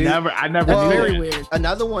 Yeah, I dude. never That's knew very that. weird.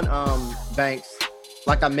 Another one, Banks,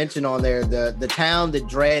 like I mentioned on there, the town that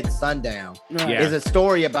dreads sundown Right. Yeah. is a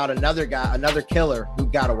story about another killer who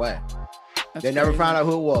got away. They never found out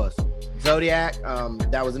who it was. Zodiac,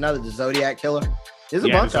 that was the Zodiac killer. There's a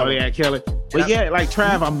bunch of them. Zodiac killer. But like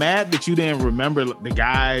Trav, I'm mad that you didn't remember the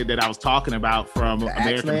guy that I was talking about from The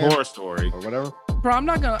American Axeman? Horror Story. Or whatever. Bro, I'm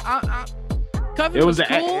not gonna. Coven It was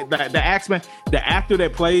cool. the Axeman, the actor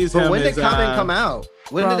that plays But him. when did is, Coven come out?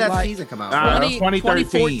 When bro, did that like, season come out?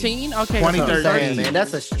 2014? Okay. 2013. Man,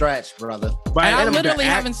 that's a stretch, brother. But I the literally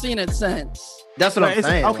act- haven't seen it since. That's what but I'm it's-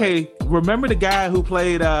 saying. Okay, remember the guy who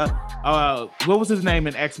played what was his name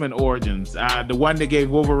in X-Men Origins? The one that gave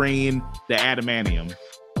Wolverine the adamantium.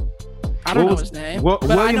 I don't What know was- his name, Wil-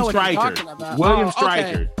 but I William know what Stryker. you're talking about. William Okay.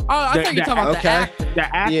 Stryker. Oh, I thought you were talking about okay. the actor.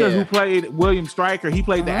 The actor Yeah. who played William Stryker, he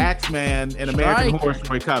played the Uh-huh. Axeman in American Stryker. Horror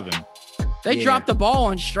Story Coven. They Yeah. dropped the ball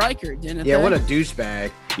on Stryker, didn't Yeah, they? what a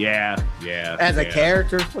douchebag. Yeah. As a yeah,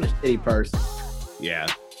 character, what a shitty person. Yeah.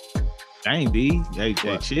 Dang, D. Hey,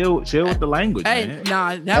 chill with the language, Hey, man.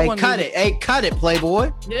 nah, that Hey, one. cut it. Hey, cut it,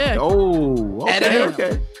 Playboy. Yeah. Oh, okay, Edit it.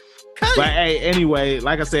 okay. Cut But it. hey, anyway,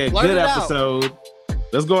 like I said, Blurt good it out. episode.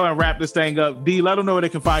 Let's go and wrap this thing up. D, let them know where they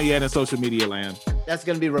can find you at in social media land. That's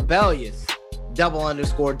going to be rebellious.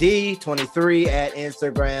 _D23 at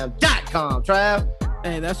Instagram.com. Trav.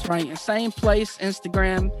 Hey, that's right. Same place,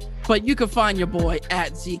 Instagram. But you can find your boy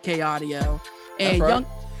at ZK Audio. And That's right.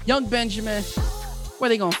 young Benjamin, where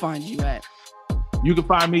they gonna find you at? You can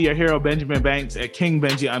find me, your hero, Benjamin Banks, at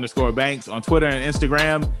KingBenji_Banks on Twitter and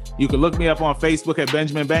Instagram. You can look me up on Facebook at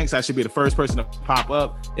Benjamin Banks. I should be the first person to pop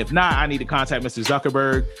up. If not, I need to contact Mr.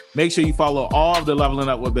 Zuckerberg. Make sure you follow all of the Leveling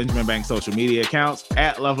Up with Benjamin Banks social media accounts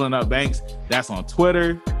at Leveling Up Banks. That's on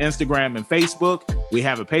Twitter, Instagram, and Facebook. We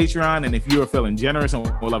have a Patreon, and if you are feeling generous and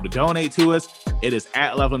would love to donate to us, it is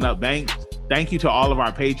at Leveling Up Banks. Thank you to all of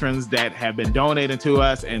our patrons that have been donating to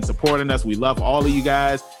us and supporting us. We love all of you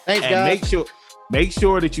guys. Thanks, And guys. make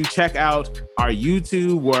sure that you check out our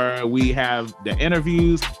YouTube where we have the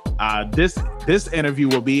interviews. This interview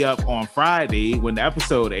will be up on Friday when the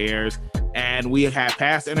episode airs, and we have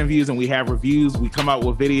past interviews and we have reviews. We come out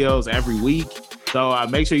with videos every week, so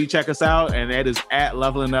make sure you check us out, and that is at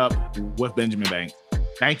Leveling Up with Benjamin Banks.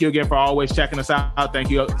 Thank you again for always checking us out.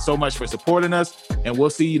 Thank you so much for supporting us, and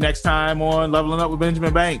we'll see you next time on Leveling Up with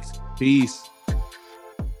Benjamin Banks. Peace.